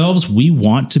with ourselves, we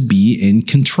want to be in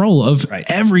control of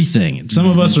everything. And some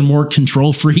of us are more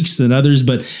control freaks than others,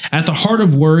 but at the heart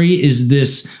of worry is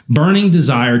this burning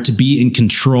desire to be in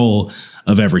control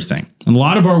of everything. And a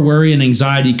lot of our worry and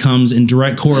anxiety comes in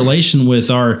direct correlation with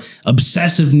our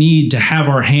obsessive need to have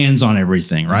our hands on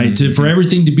everything, right? For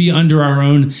everything to be under our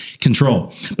own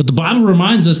control. But the Bible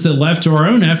reminds us that left to our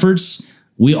own efforts,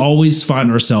 we always find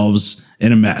ourselves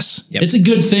in a mess. Yep. It's a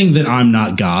good thing that I'm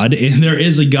not God, and there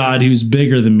is a God who's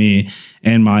bigger than me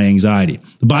and my anxiety.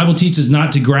 The Bible teaches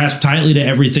not to grasp tightly to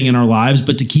everything in our lives,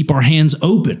 but to keep our hands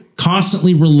open,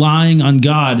 constantly relying on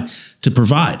God to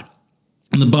provide.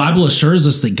 And the Bible assures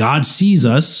us that God sees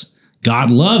us,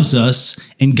 God loves us,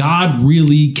 and God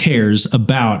really cares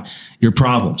about your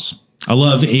problems. I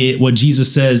love what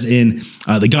Jesus says in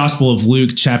the Gospel of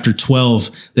Luke, chapter 12,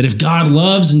 that if God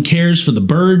loves and cares for the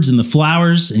birds and the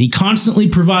flowers, and he constantly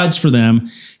provides for them,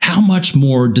 how much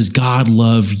more does God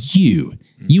love you?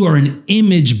 You are an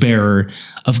image bearer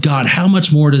of God. How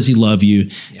much more does he love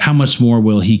you? How much more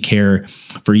will he care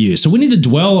for you? So we need to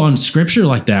dwell on scripture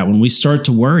like that when we start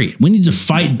to worry. We need to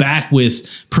fight back with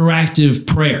proactive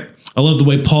prayer. I love the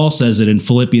way Paul says it in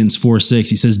Philippians 4:6.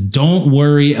 He says, don't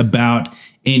worry about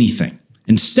anything.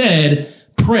 Instead,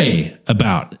 pray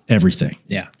about everything.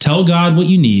 Yeah. Tell God what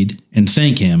you need and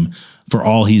thank him for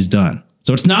all he's done.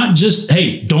 So it's not just,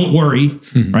 hey, don't worry,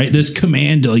 right? This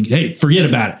command to hey, forget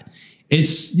about it.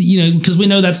 It's, because we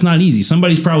know that's not easy.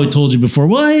 Somebody's probably told you before,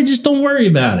 well, hey, just don't worry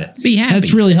about it. Be happy.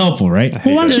 That's really helpful, right?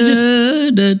 Well, why don't you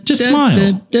just smile?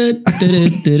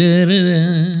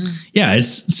 Yeah,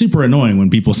 it's super annoying when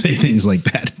people say things like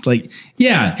that. It's like,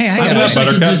 yeah. Hey, I got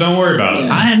Buttercup, don't worry about it.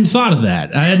 I hadn't thought of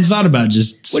that. I hadn't thought about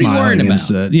just what are you smiling. worried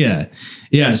about?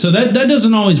 Yeah. So that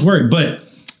doesn't always work, but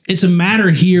it's a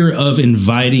matter here of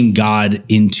inviting God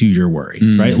into your worry,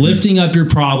 right? Lifting up your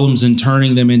problems and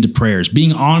turning them into prayers,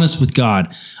 being honest with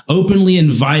God, openly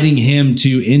inviting him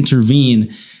to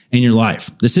intervene in your life.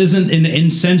 This isn't an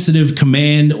insensitive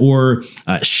command or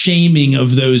shaming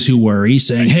of those who worry,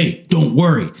 saying, hey, don't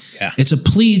worry. Yeah. It's a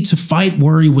plea to fight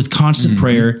worry with constant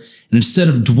prayer. And instead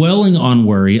of dwelling on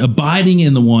worry, abiding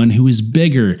in the one who is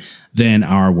bigger than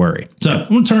our worry. So I'm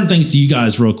going to turn things to you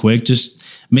guys real quick. Just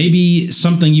maybe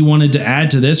something you wanted to add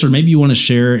to this, or maybe you want to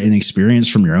share an experience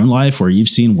from your own life where you've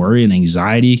seen worry and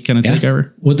anxiety kind of take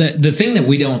over. Well, the thing that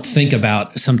we don't think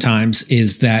about sometimes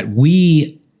is that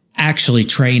we actually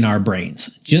train our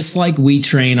brains. Just like we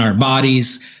train our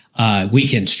bodies, we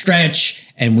can stretch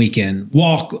and we can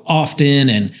walk often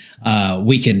and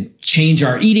we can change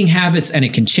our eating habits and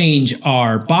it can change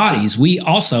our bodies. We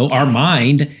also, our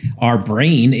mind, our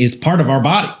brain is part of our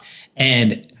body.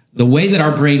 And the way that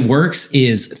our brain works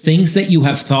is things that you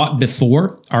have thought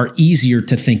before are easier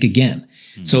to think again.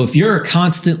 So if you're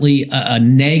constantly a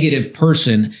negative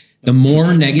person, the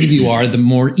more negative you are, the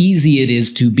more easy it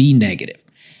is to be negative.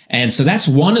 And so that's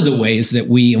one of the ways that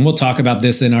and we'll talk about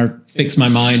this in our Fix My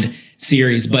Mind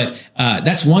series, but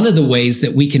that's one of the ways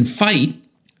that we can fight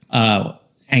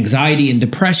anxiety and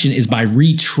depression is by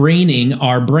retraining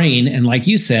our brain. And like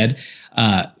you said,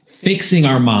 fixing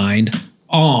our mind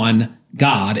on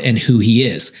God and who he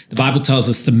is. The Bible tells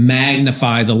us to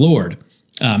magnify the Lord.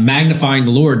 Magnifying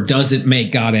the Lord doesn't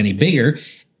make God any bigger,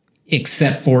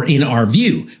 except for in our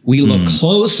view. We look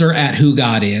closer at who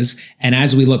God is. And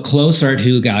as we look closer at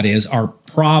who God is, our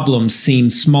problems seem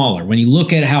smaller. When you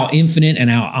look at how infinite and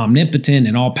how omnipotent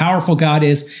and all powerful God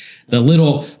is, the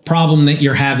little problem that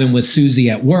you're having with Susie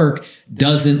at work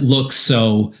doesn't look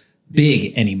so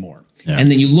big anymore. Yeah.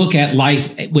 And then you look at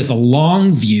life with a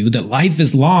long view, that life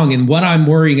is long. And what I'm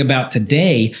worrying about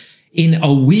today, in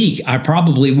a week, I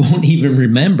probably won't even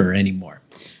remember anymore.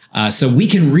 So we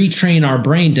can retrain our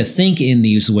brain to think in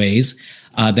these ways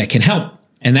that can help.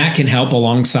 And that can help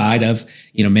alongside of,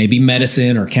 maybe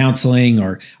medicine or counseling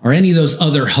or any of those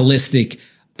other holistic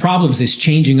problems is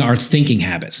changing our thinking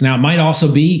habits. Now, it might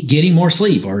also be getting more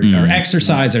sleep or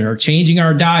exercising or changing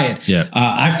our diet. Yeah.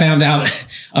 I found out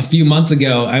a few months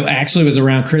ago, I actually was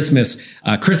around Christmas.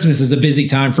 Christmas is a busy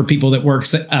time for people that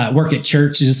work at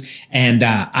churches. And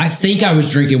I think I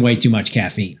was drinking way too much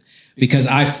caffeine because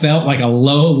I felt like a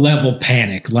low level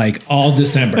panic, like all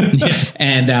December.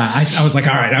 And I was like,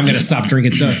 all right, I'm going to stop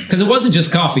drinking soda. Because it wasn't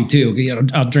just coffee too.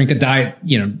 I'll drink a diet,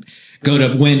 go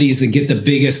to Wendy's and get the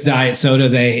biggest diet soda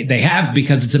they have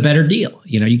because it's a better deal.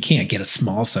 You can't get a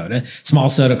small soda. Small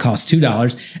soda costs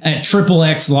 $2. A triple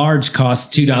X large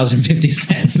costs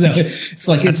 $2.50. So it's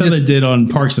like, that's how they did on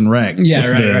Parks and Rec. Yeah,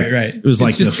 right. It was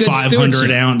like the 500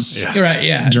 ounce. Yeah. Right.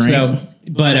 Yeah. Drink. So,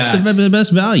 but it's the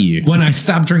best value. When I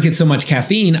stopped drinking so much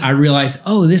caffeine, I realized,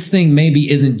 this thing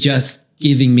maybe isn't just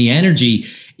giving me energy.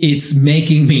 It's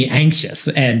making me anxious.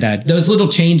 And those little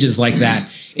changes like that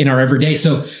in our everyday.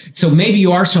 So maybe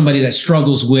you are somebody that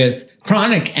struggles with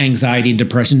chronic anxiety and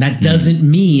depression. That doesn't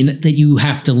mean that you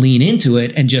have to lean into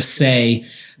it and just say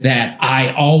that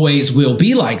I always will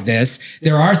be like this.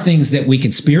 There are things that we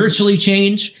can spiritually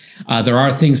change. There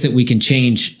are things that we can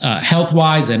change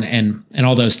health-wise and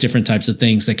all those different types of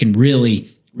things that can really,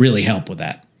 really help with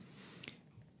that.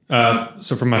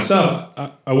 So for myself,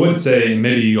 I would say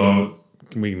maybe you all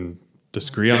we can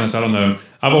disagree on this. I don't know.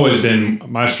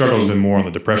 My struggle has been more on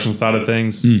the depression side of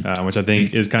things, which I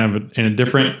think is kind of in a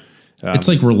different. It's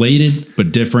like related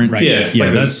but different, right? Yeah,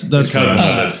 like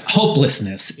that's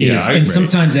hopelessness is, and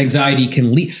sometimes anxiety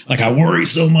can lead. Like I worry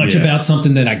so much about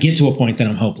something that I get to a point that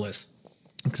I'm hopeless.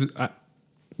 Because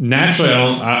naturally,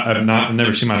 I've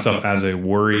never seen myself as a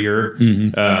worrier.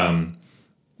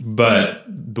 But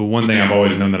the one thing I've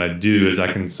always known that I do is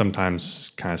I can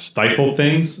sometimes kind of stifle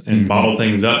things and bottle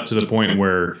things up to the point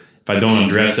where if I don't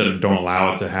address it or don't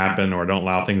allow it to happen or don't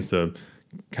allow things to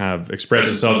kind of express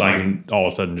themselves, I can all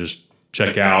of a sudden just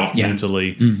check out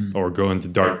mentally or go into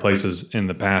dark places in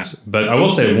the past. But I will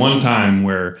say one time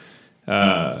where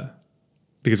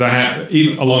because I have,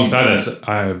 even alongside this,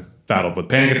 I've battled with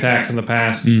panic attacks in the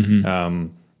past.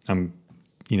 I'm,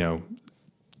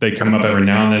 they come up every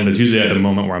now and then, but it's usually at the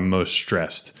moment where I'm most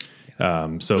stressed.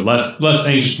 So less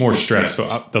anxious, more stressed.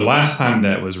 But the last time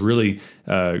that was really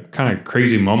kind of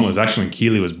crazy moment was actually when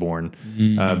Keely was born,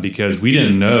 because we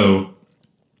didn't know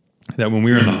that when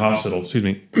we were in the hospital,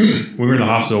 when we were in the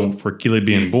hospital for Keely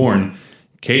being born,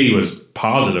 Katie was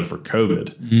positive for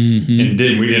COVID, and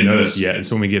we didn't know this yet. And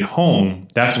so when we get home,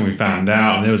 that's when we found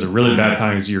out, and it was a really bad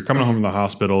time because you're coming home from the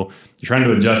hospital, you're trying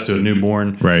to adjust to a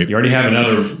newborn, right? You already have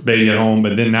another baby at home,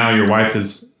 but then now your wife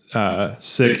is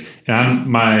sick, and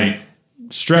my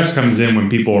stress comes in when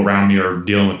people around me are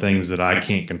dealing with things that I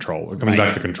can't control. It comes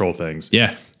back to control things.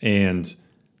 Yeah. And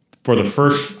for the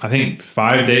first, I think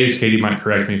 5 days, Katie might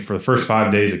correct me, for the first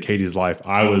 5 days of Katie's life,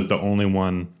 I was the only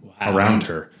one around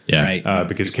her. Yeah. Right.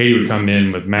 Because Katie would come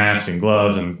in with masks and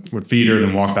gloves and would feed her,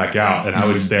 then walk back out. And I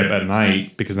would stay up at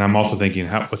night because I'm also thinking,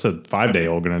 what's a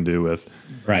 5-day-old going to do with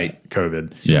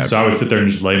COVID? Yeah. So I would sit there and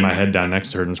just lay my head down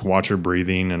next to her and just watch her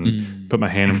breathing and put my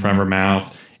hand in front of her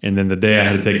mouth. And then the day I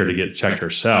had to take her to get checked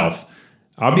herself,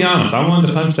 I'll be honest, I wanted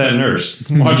to punch that nurse.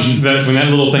 Watch that when that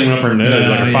little thing went up her nose,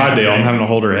 like a 5-day-old, I'm having to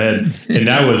hold her head. And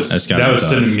that was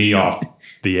sending me off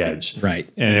the edge. Right.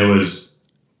 And it was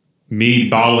me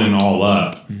bottling all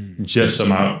up just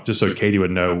so Katie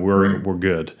would know we're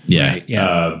good. Yeah. Right.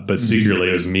 Yeah. But secretly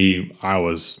it was me. I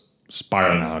was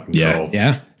spiraling out of control.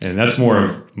 Yeah. And that's more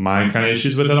of my kind of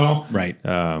issues with it all. Right.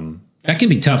 That can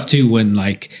be tough too when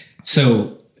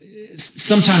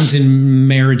sometimes in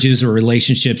marriages or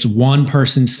relationships, one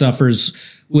person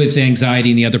suffers with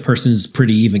anxiety and the other person is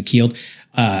pretty even keeled.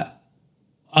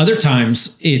 Other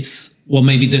times it's, well,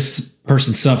 maybe this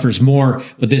person suffers more,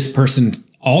 but this person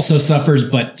also suffers,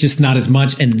 but just not as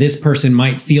much. And this person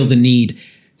might feel the need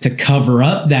to cover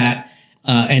up that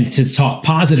and to talk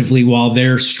positively while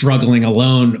they're struggling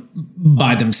alone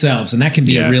by themselves. And that can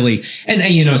be a really,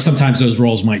 and sometimes those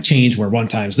roles might change where one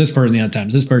time is this person, the other time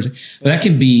is this person, but that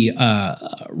can be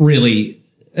really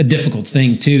a difficult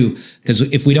thing too, because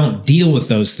if we don't deal with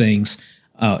those things,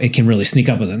 it can really sneak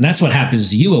up with it. And that's what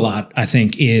happens to you a lot, I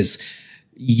think, is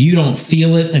you don't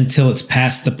feel it until it's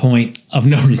past the point of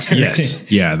no return.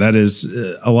 Yes. Yeah. That is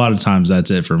a lot of times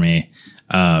that's it for me.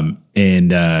 So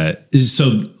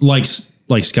like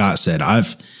Scott said,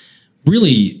 I've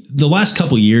really the last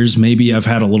couple of years, maybe I've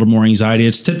had a little more anxiety.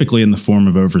 It's typically in the form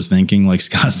of overthinking. Like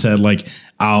Scott said, like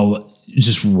I'll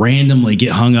just randomly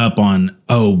get hung up on,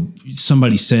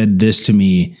 somebody said this to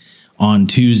me on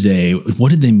Tuesday. What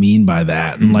did they mean by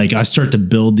that? And like, I start to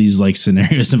build these like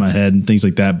scenarios in my head and things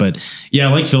like that. But yeah,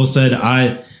 like Phil said,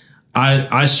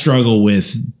 I struggle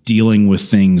with dealing with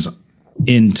things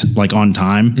on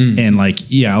time. And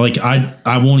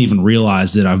I won't even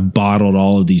realize that I've bottled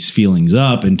all of these feelings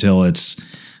up until it's,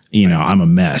 I'm a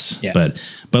mess. Yeah. But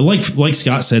like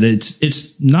Scott said,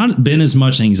 it's not been as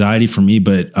much anxiety for me,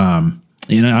 but,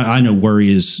 I know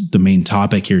worry is the main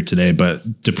topic here today, but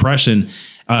depression,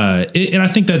 and I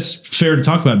think that's fair to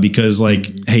talk about because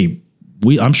hey,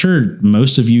 I'm sure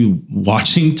most of you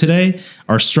watching today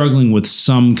are struggling with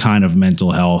some kind of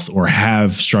mental health or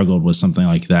have struggled with something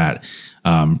like that.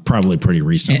 Probably pretty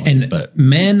recently. But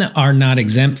men are not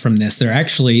exempt from this. They're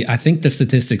actually, I think the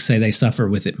statistics say they suffer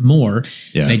with it more.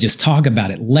 Yeah. They just talk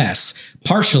about it less.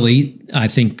 Partially, I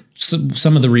think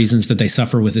some of the reasons that they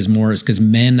suffer with is because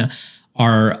men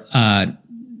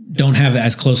don't have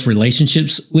as close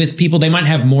relationships with people. They might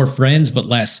have more friends, but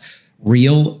less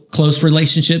real close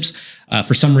relationships.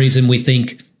 For some reason, we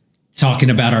think talking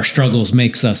about our struggles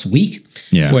makes us weak.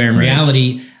 Yeah, where in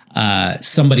reality,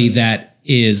 somebody that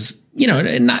is,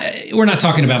 we're not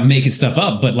talking about making stuff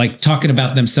up, but like talking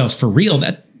about themselves for real.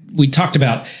 That we talked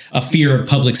about a fear of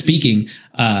public speaking.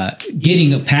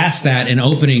 Getting past that and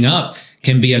opening up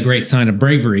can be a great sign of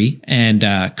bravery and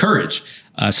courage.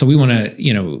 So we want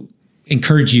to,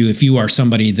 encourage you, if you are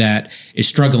somebody that is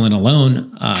struggling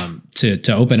alone,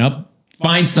 to open up,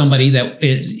 find somebody that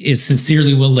is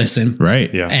sincerely will listen,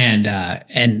 right? Yeah,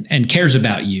 and cares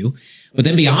about you, but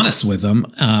then be honest with them.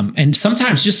 And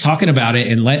sometimes just talking about it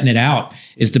and letting it out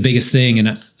is the biggest thing. And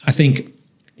I think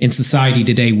in society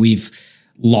today we've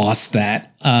lost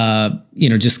that.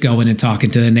 Just going and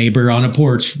talking to the neighbor on a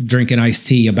porch, drinking iced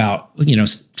tea about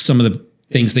some of the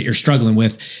things that you're struggling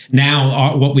with.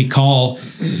 Now, what we call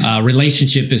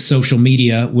relationship is social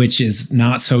media, which is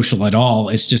not social at all.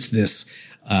 It's just this,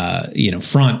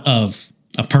 front of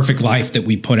a perfect life that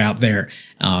we put out there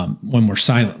when we're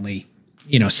silently,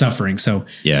 suffering. So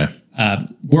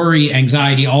worry,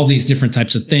 anxiety, all these different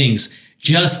types of things,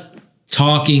 just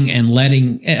talking and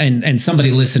letting, and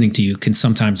somebody listening to you can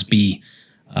sometimes be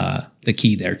the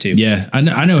key there too. Yeah.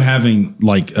 I know having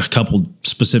like a couple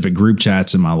specific group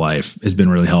chats in my life has been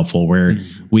really helpful where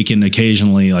we can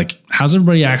occasionally like, how's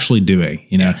everybody actually doing?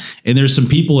 You know, and there's some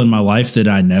people in my life that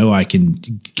I know I can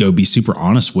go be super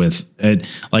honest with. And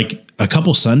like a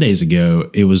couple Sundays ago,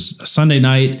 it was a Sunday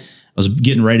night. I was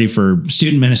getting ready for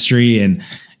student ministry and,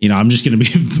 you know, I'm just going to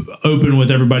be open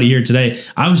with everybody here today.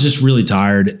 I was just really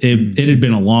tired. It had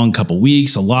been a long couple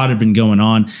weeks. A lot had been going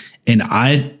on. And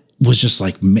I was just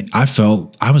like, I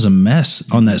felt I was a mess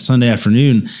on that Sunday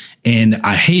afternoon. And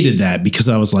I hated that because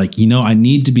I was like, you know, I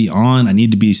need to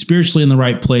be spiritually in the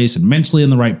right place and mentally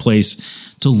in the right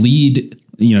place to lead,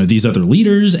 you know, these other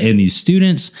leaders and these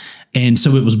students. And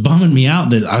so it was bumming me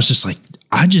out that I was just like,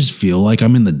 I just feel like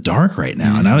I'm in the dark right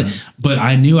now. But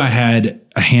I knew I had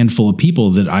a handful of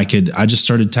people that I just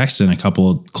started texting a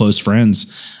couple of close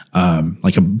friends,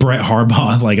 like a Brett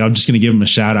Harbaugh. Like I'm just going to give him a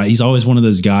shout out. He's always one of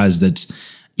those guys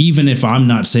that's, even if I'm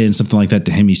not saying something like that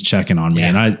to him, he's checking on me.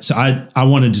 Yeah. And I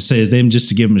wanted to say his name just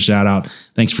to give him a shout out.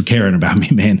 Thanks for caring about me,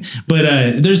 man.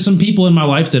 But there's some people in my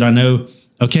life that I know,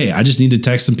 okay, I just need to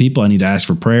text some people. I need to ask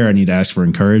for prayer. I need to ask for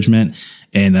encouragement.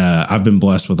 And I've been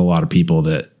blessed with a lot of people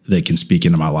that can speak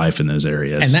into my life in those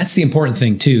areas. And that's the important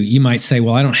thing too. You might say,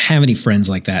 well, I don't have any friends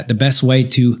like that. The best way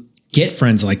to get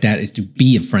friends like that is to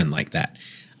be a friend like that.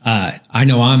 I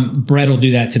know Brett will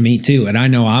do that to me too. And I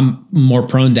know I'm more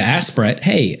prone to ask Brett,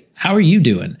 hey, how are you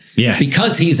doing? Yeah.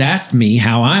 Because he's asked me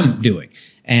how I'm doing.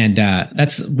 And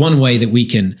that's one way that we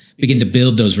can begin to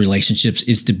build those relationships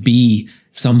is to be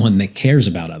someone that cares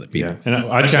about other people. Yeah.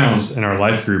 And I challenge in our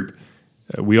life group,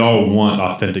 we all want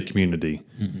authentic community,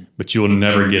 but you will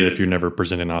never get it if you're never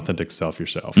presenting an authentic self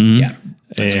yourself. Yeah.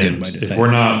 That's and a good way to say if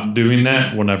we're not doing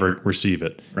that, we'll never receive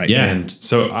it. Right. Yeah. And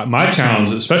so my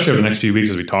challenge, especially over the next few weeks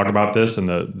as we talk about this and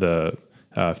the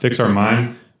fix our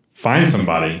mind, find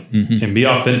somebody and be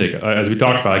authentic. As we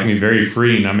talked about, I can be very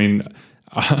freeing. I mean,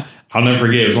 I'll never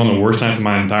forget, it was one of the worst nights of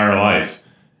my entire life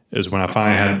is when I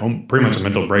finally had pretty much a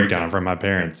mental breakdown from my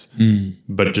parents.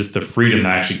 But just the freedom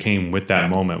that actually came with that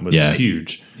moment was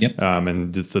huge. Yep.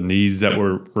 And just the needs that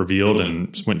were revealed,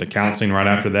 and just went to counseling right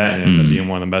after that, and ended up being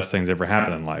one of the best things that ever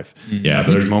happened in life. Yeah.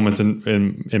 But there's moments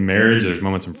in marriage, there's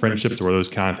moments in friendships where those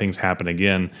kind of things happen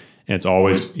again. And it's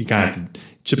always, you kind of have to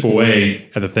chip away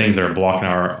at the things that are blocking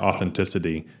our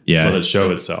authenticity to let it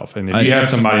show itself. And if you have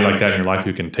somebody like that in your life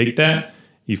who can take that,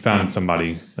 you found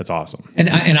somebody that's awesome. And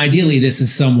ideally, this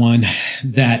is someone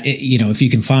that, you know, if you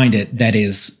can find it, that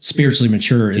is spiritually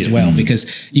mature as well,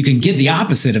 because you can get the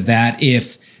opposite of that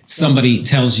if somebody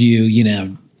tells you, you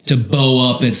know, to bow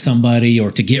up at somebody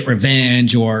or to get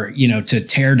revenge or, you know, to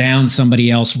tear down somebody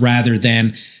else rather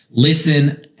than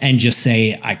listen and just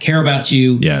say, I care about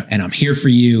you and I'm here for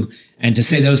you. And to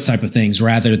say those type of things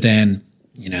rather than,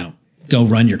 you know, go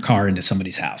run your car into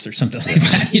somebody's house or something like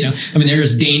that. You know, I mean,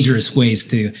 there's dangerous ways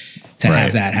to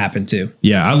have that happen too.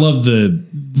 Yeah. I love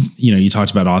you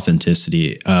talked about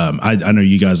authenticity. I know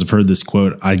you guys have heard this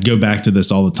quote. I go back to this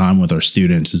all the time with our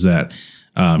students is that,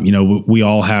 we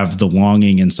all have the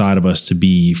longing inside of us to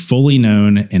be fully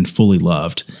known and fully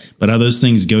loved, but how those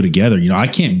things go together. You know, I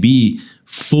can't be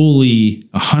fully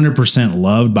 100%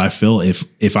 loved by Phil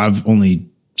if I've only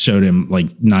showed him like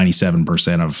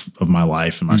 97% of my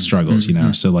life and my struggles, you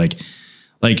know? So like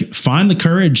find the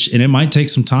courage, and it might take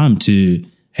some time to,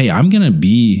 hey, I'm going to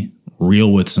be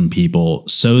real with some people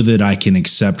so that I can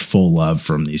accept full love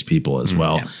from these people as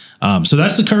well. Yeah. So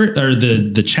that's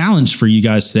the challenge for you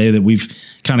guys today that we've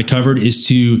kind of covered is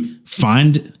to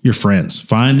find your friends,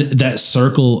 find that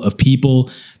circle of people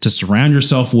to surround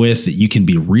yourself with that you can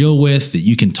be real with, that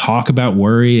you can talk about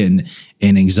worry and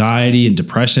anxiety and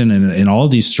depression and all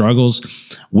of these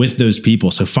struggles with those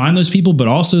people. So find those people, but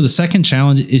also the second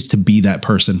challenge is to be that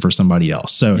person for somebody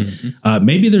else. So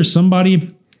maybe there's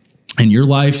somebody in your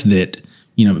life that,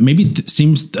 you know, maybe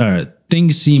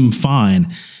things seem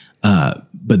fine,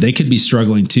 but they could be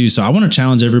struggling too. So I want to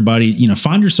challenge everybody, you know,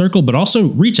 find your circle, but also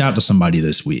reach out to somebody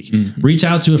this week. Reach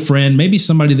out to a friend, maybe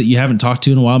somebody that you haven't talked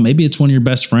to in a while. Maybe it's one of your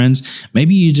best friends.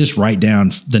 Maybe you just write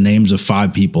down the names of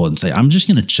 5 people and say, I'm just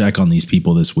going to check on these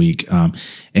people this week.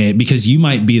 And because you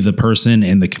might be the person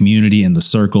in the community and the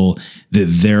circle that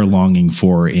they're longing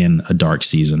for in a dark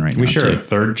season right now. Can we share a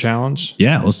third challenge?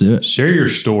 Yeah, let's do it. Share your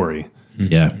story.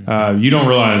 Yeah. You don't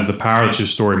realize the power that your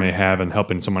story may have in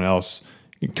helping someone else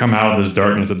come out of this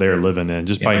darkness that they are living in,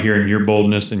 just by hearing your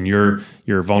boldness and your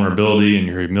vulnerability and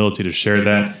your humility to share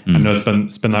that. I know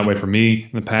it's been that way for me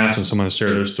in the past. When someone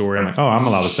shared their story, I'm like, oh, I'm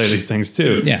allowed to say these things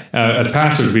too. Yeah. As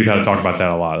pastors, we've had to talk about that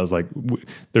a lot. It's like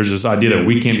there's this idea that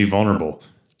we can't be vulnerable.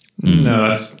 No,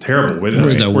 that's terrible.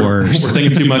 We're the worst. We're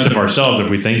thinking too much of ourselves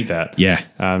if we think that. Yeah.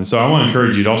 So I want to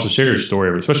encourage you to also share your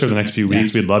story, especially over the next few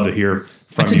weeks. We'd love to hear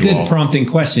from That's you a good all. prompting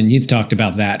question. You've talked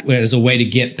about that as a way to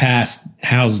get past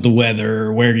how's the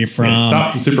weather, where you're from.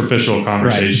 Stop the superficial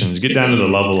conversations. Get down to the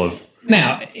level of.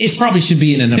 Now, it probably should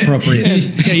be in an appropriate.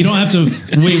 Yeah, you don't have to.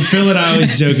 Phil and I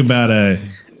always joke about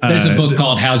There's a book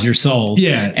called "How's Your Soul?"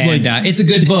 Yeah, and it's a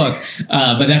good book,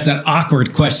 but that's an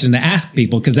awkward question to ask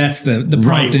people because that's the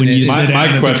prompt. When you sit My down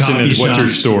at the question coffee is, what's shop. your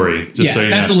story? Just so you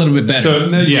that's know. a little bit better. So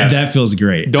That feels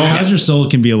great. Don't- How's your soul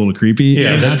can be a little creepy.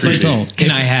 Yeah, how's that's your creepy. soul?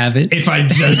 Can I have it? If I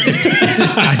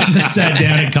just sat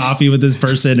down at coffee with this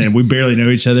person and we barely know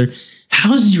each other,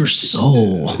 how's your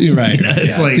soul? You're right.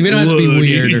 It's Yeah. like We don't have to be whoa,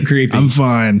 weird dude. or creepy. I'm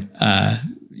fine.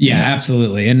 Yeah,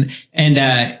 absolutely. And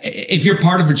if you're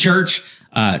part of a church,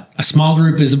 a small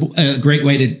group is a great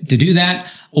way to do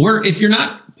that. Or if you're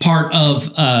not part of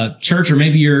a church, or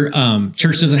maybe your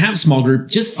church doesn't have a small group,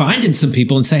 just finding some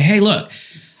people and say, hey, look,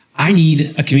 I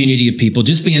need a community of people.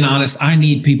 Just being honest, I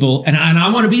need people, and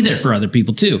I want to be there for other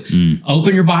people too.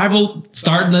 Open your Bible,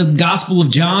 start in the Gospel of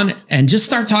John, and just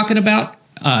start talking about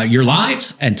your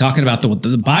lives and talking about what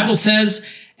the Bible says,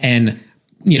 and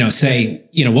say,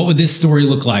 what would this story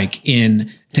look like in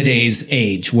today's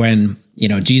age when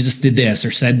Jesus did this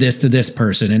or said this to this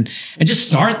person, and just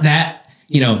start that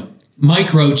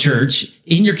micro church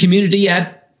in your community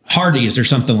at Hardee's or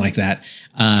something like that.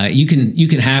 You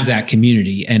can have that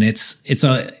community, and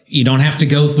you don't have to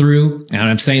go through. And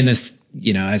I'm saying this,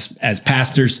 as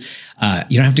pastors,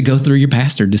 you don't have to go through your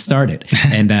pastor to start it.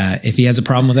 And if he has a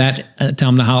problem with that, tell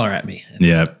him to holler at me.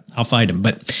 Yeah. I'll fight him.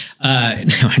 But no,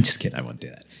 I'm just kidding. I won't do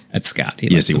that. That's Scott.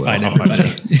 Yes, he will. Fight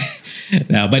everybody.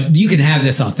 No, but you can have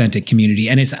this authentic community,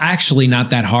 and it's actually not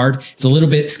that hard. It's a little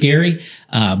bit scary,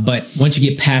 but once you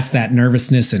get past that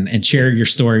nervousness and share your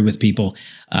story with people,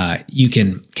 you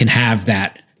can have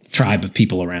that tribe of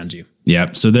people around you.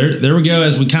 Yeah. So there we go.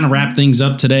 As we kind of wrap things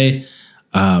up today,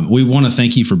 we want to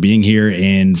thank you for being here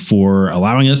and for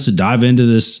allowing us to dive into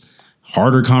this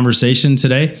harder conversation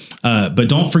today. But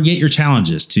don't forget your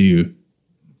challenges to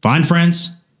find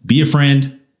friends, be a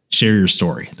friend, share your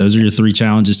story. Those are your 3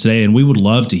 challenges today. And we would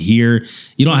love to hear,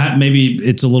 you don't have, maybe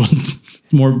it's a little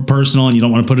more personal and you don't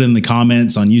want to put it in the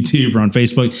comments on YouTube or on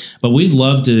Facebook, but we'd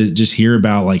love to just hear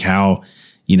about like how,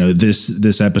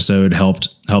 this episode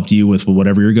helped you with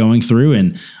whatever you're going through,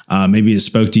 and maybe it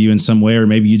spoke to you in some way, or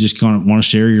maybe you just kind of want to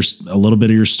share a little bit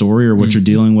of your story or what you're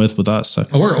dealing with us. So,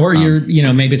 or you're,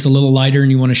 maybe it's a little lighter and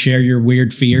you want to share your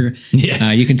weird fear.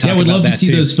 Yeah. You can talk about that. We'd love to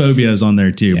see those phobias on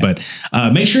there too. Yeah.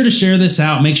 But make sure to share this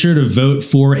out. Make sure to vote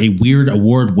for a Weird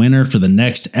Award winner for the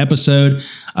next episode.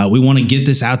 We want to get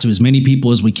this out to as many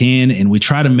people as we can, and we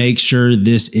try to make sure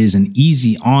this is an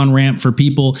easy on-ramp for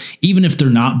people, even if they're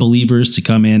not believers, to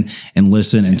come in and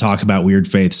listen and talk about weird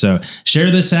faith. So share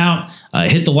this out,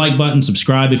 hit the like button,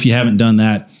 subscribe if you haven't done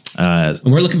that.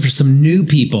 And we're looking for some new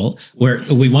people where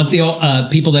we want the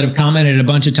people that have commented a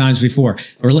bunch of times before.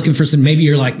 We're looking for some, maybe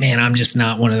you're like, man, I'm just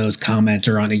not one of those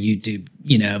commenter on a YouTube,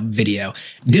 video.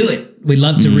 Do it. We'd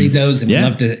love to read those, and we'd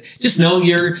love to just know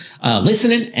you're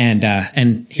listening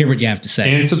and hear what you have to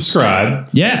say. And subscribe.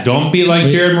 Yeah. Don't be like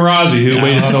Jared Marazi, who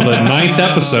waited until the 9th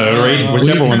episode, or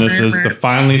whichever one this is, to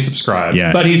finally subscribe.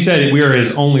 Yeah. But he said we are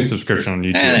his only subscription on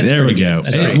YouTube. There we go.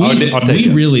 I'll take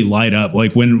We it. really light up.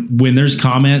 Like when there's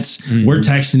comments, we're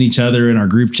texting each other in our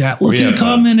group chat. Look, you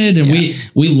commented, and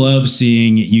we love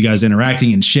seeing you guys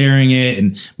interacting and sharing it.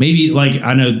 And maybe, like,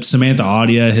 I know Samantha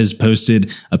Audia has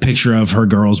posted a picture of her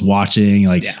girls watching.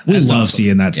 Like, we love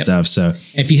seeing that stuff. So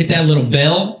if you hit that little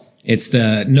bell, it's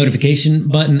the notification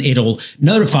button. It'll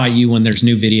notify you when there's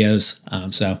new videos.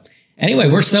 So anyway,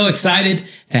 we're so excited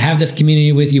to have this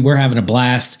community with you. We're having a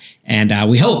blast, and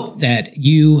we hope that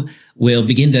you will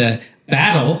begin to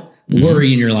battle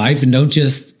worry in your life, and don't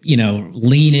just,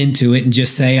 lean into it and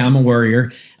just say, I'm a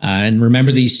worrier, and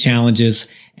remember these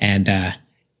challenges, and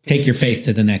take your faith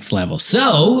to the next level.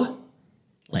 So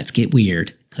let's get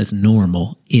weird, because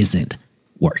normal isn't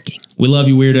working. we love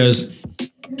you, weirdos.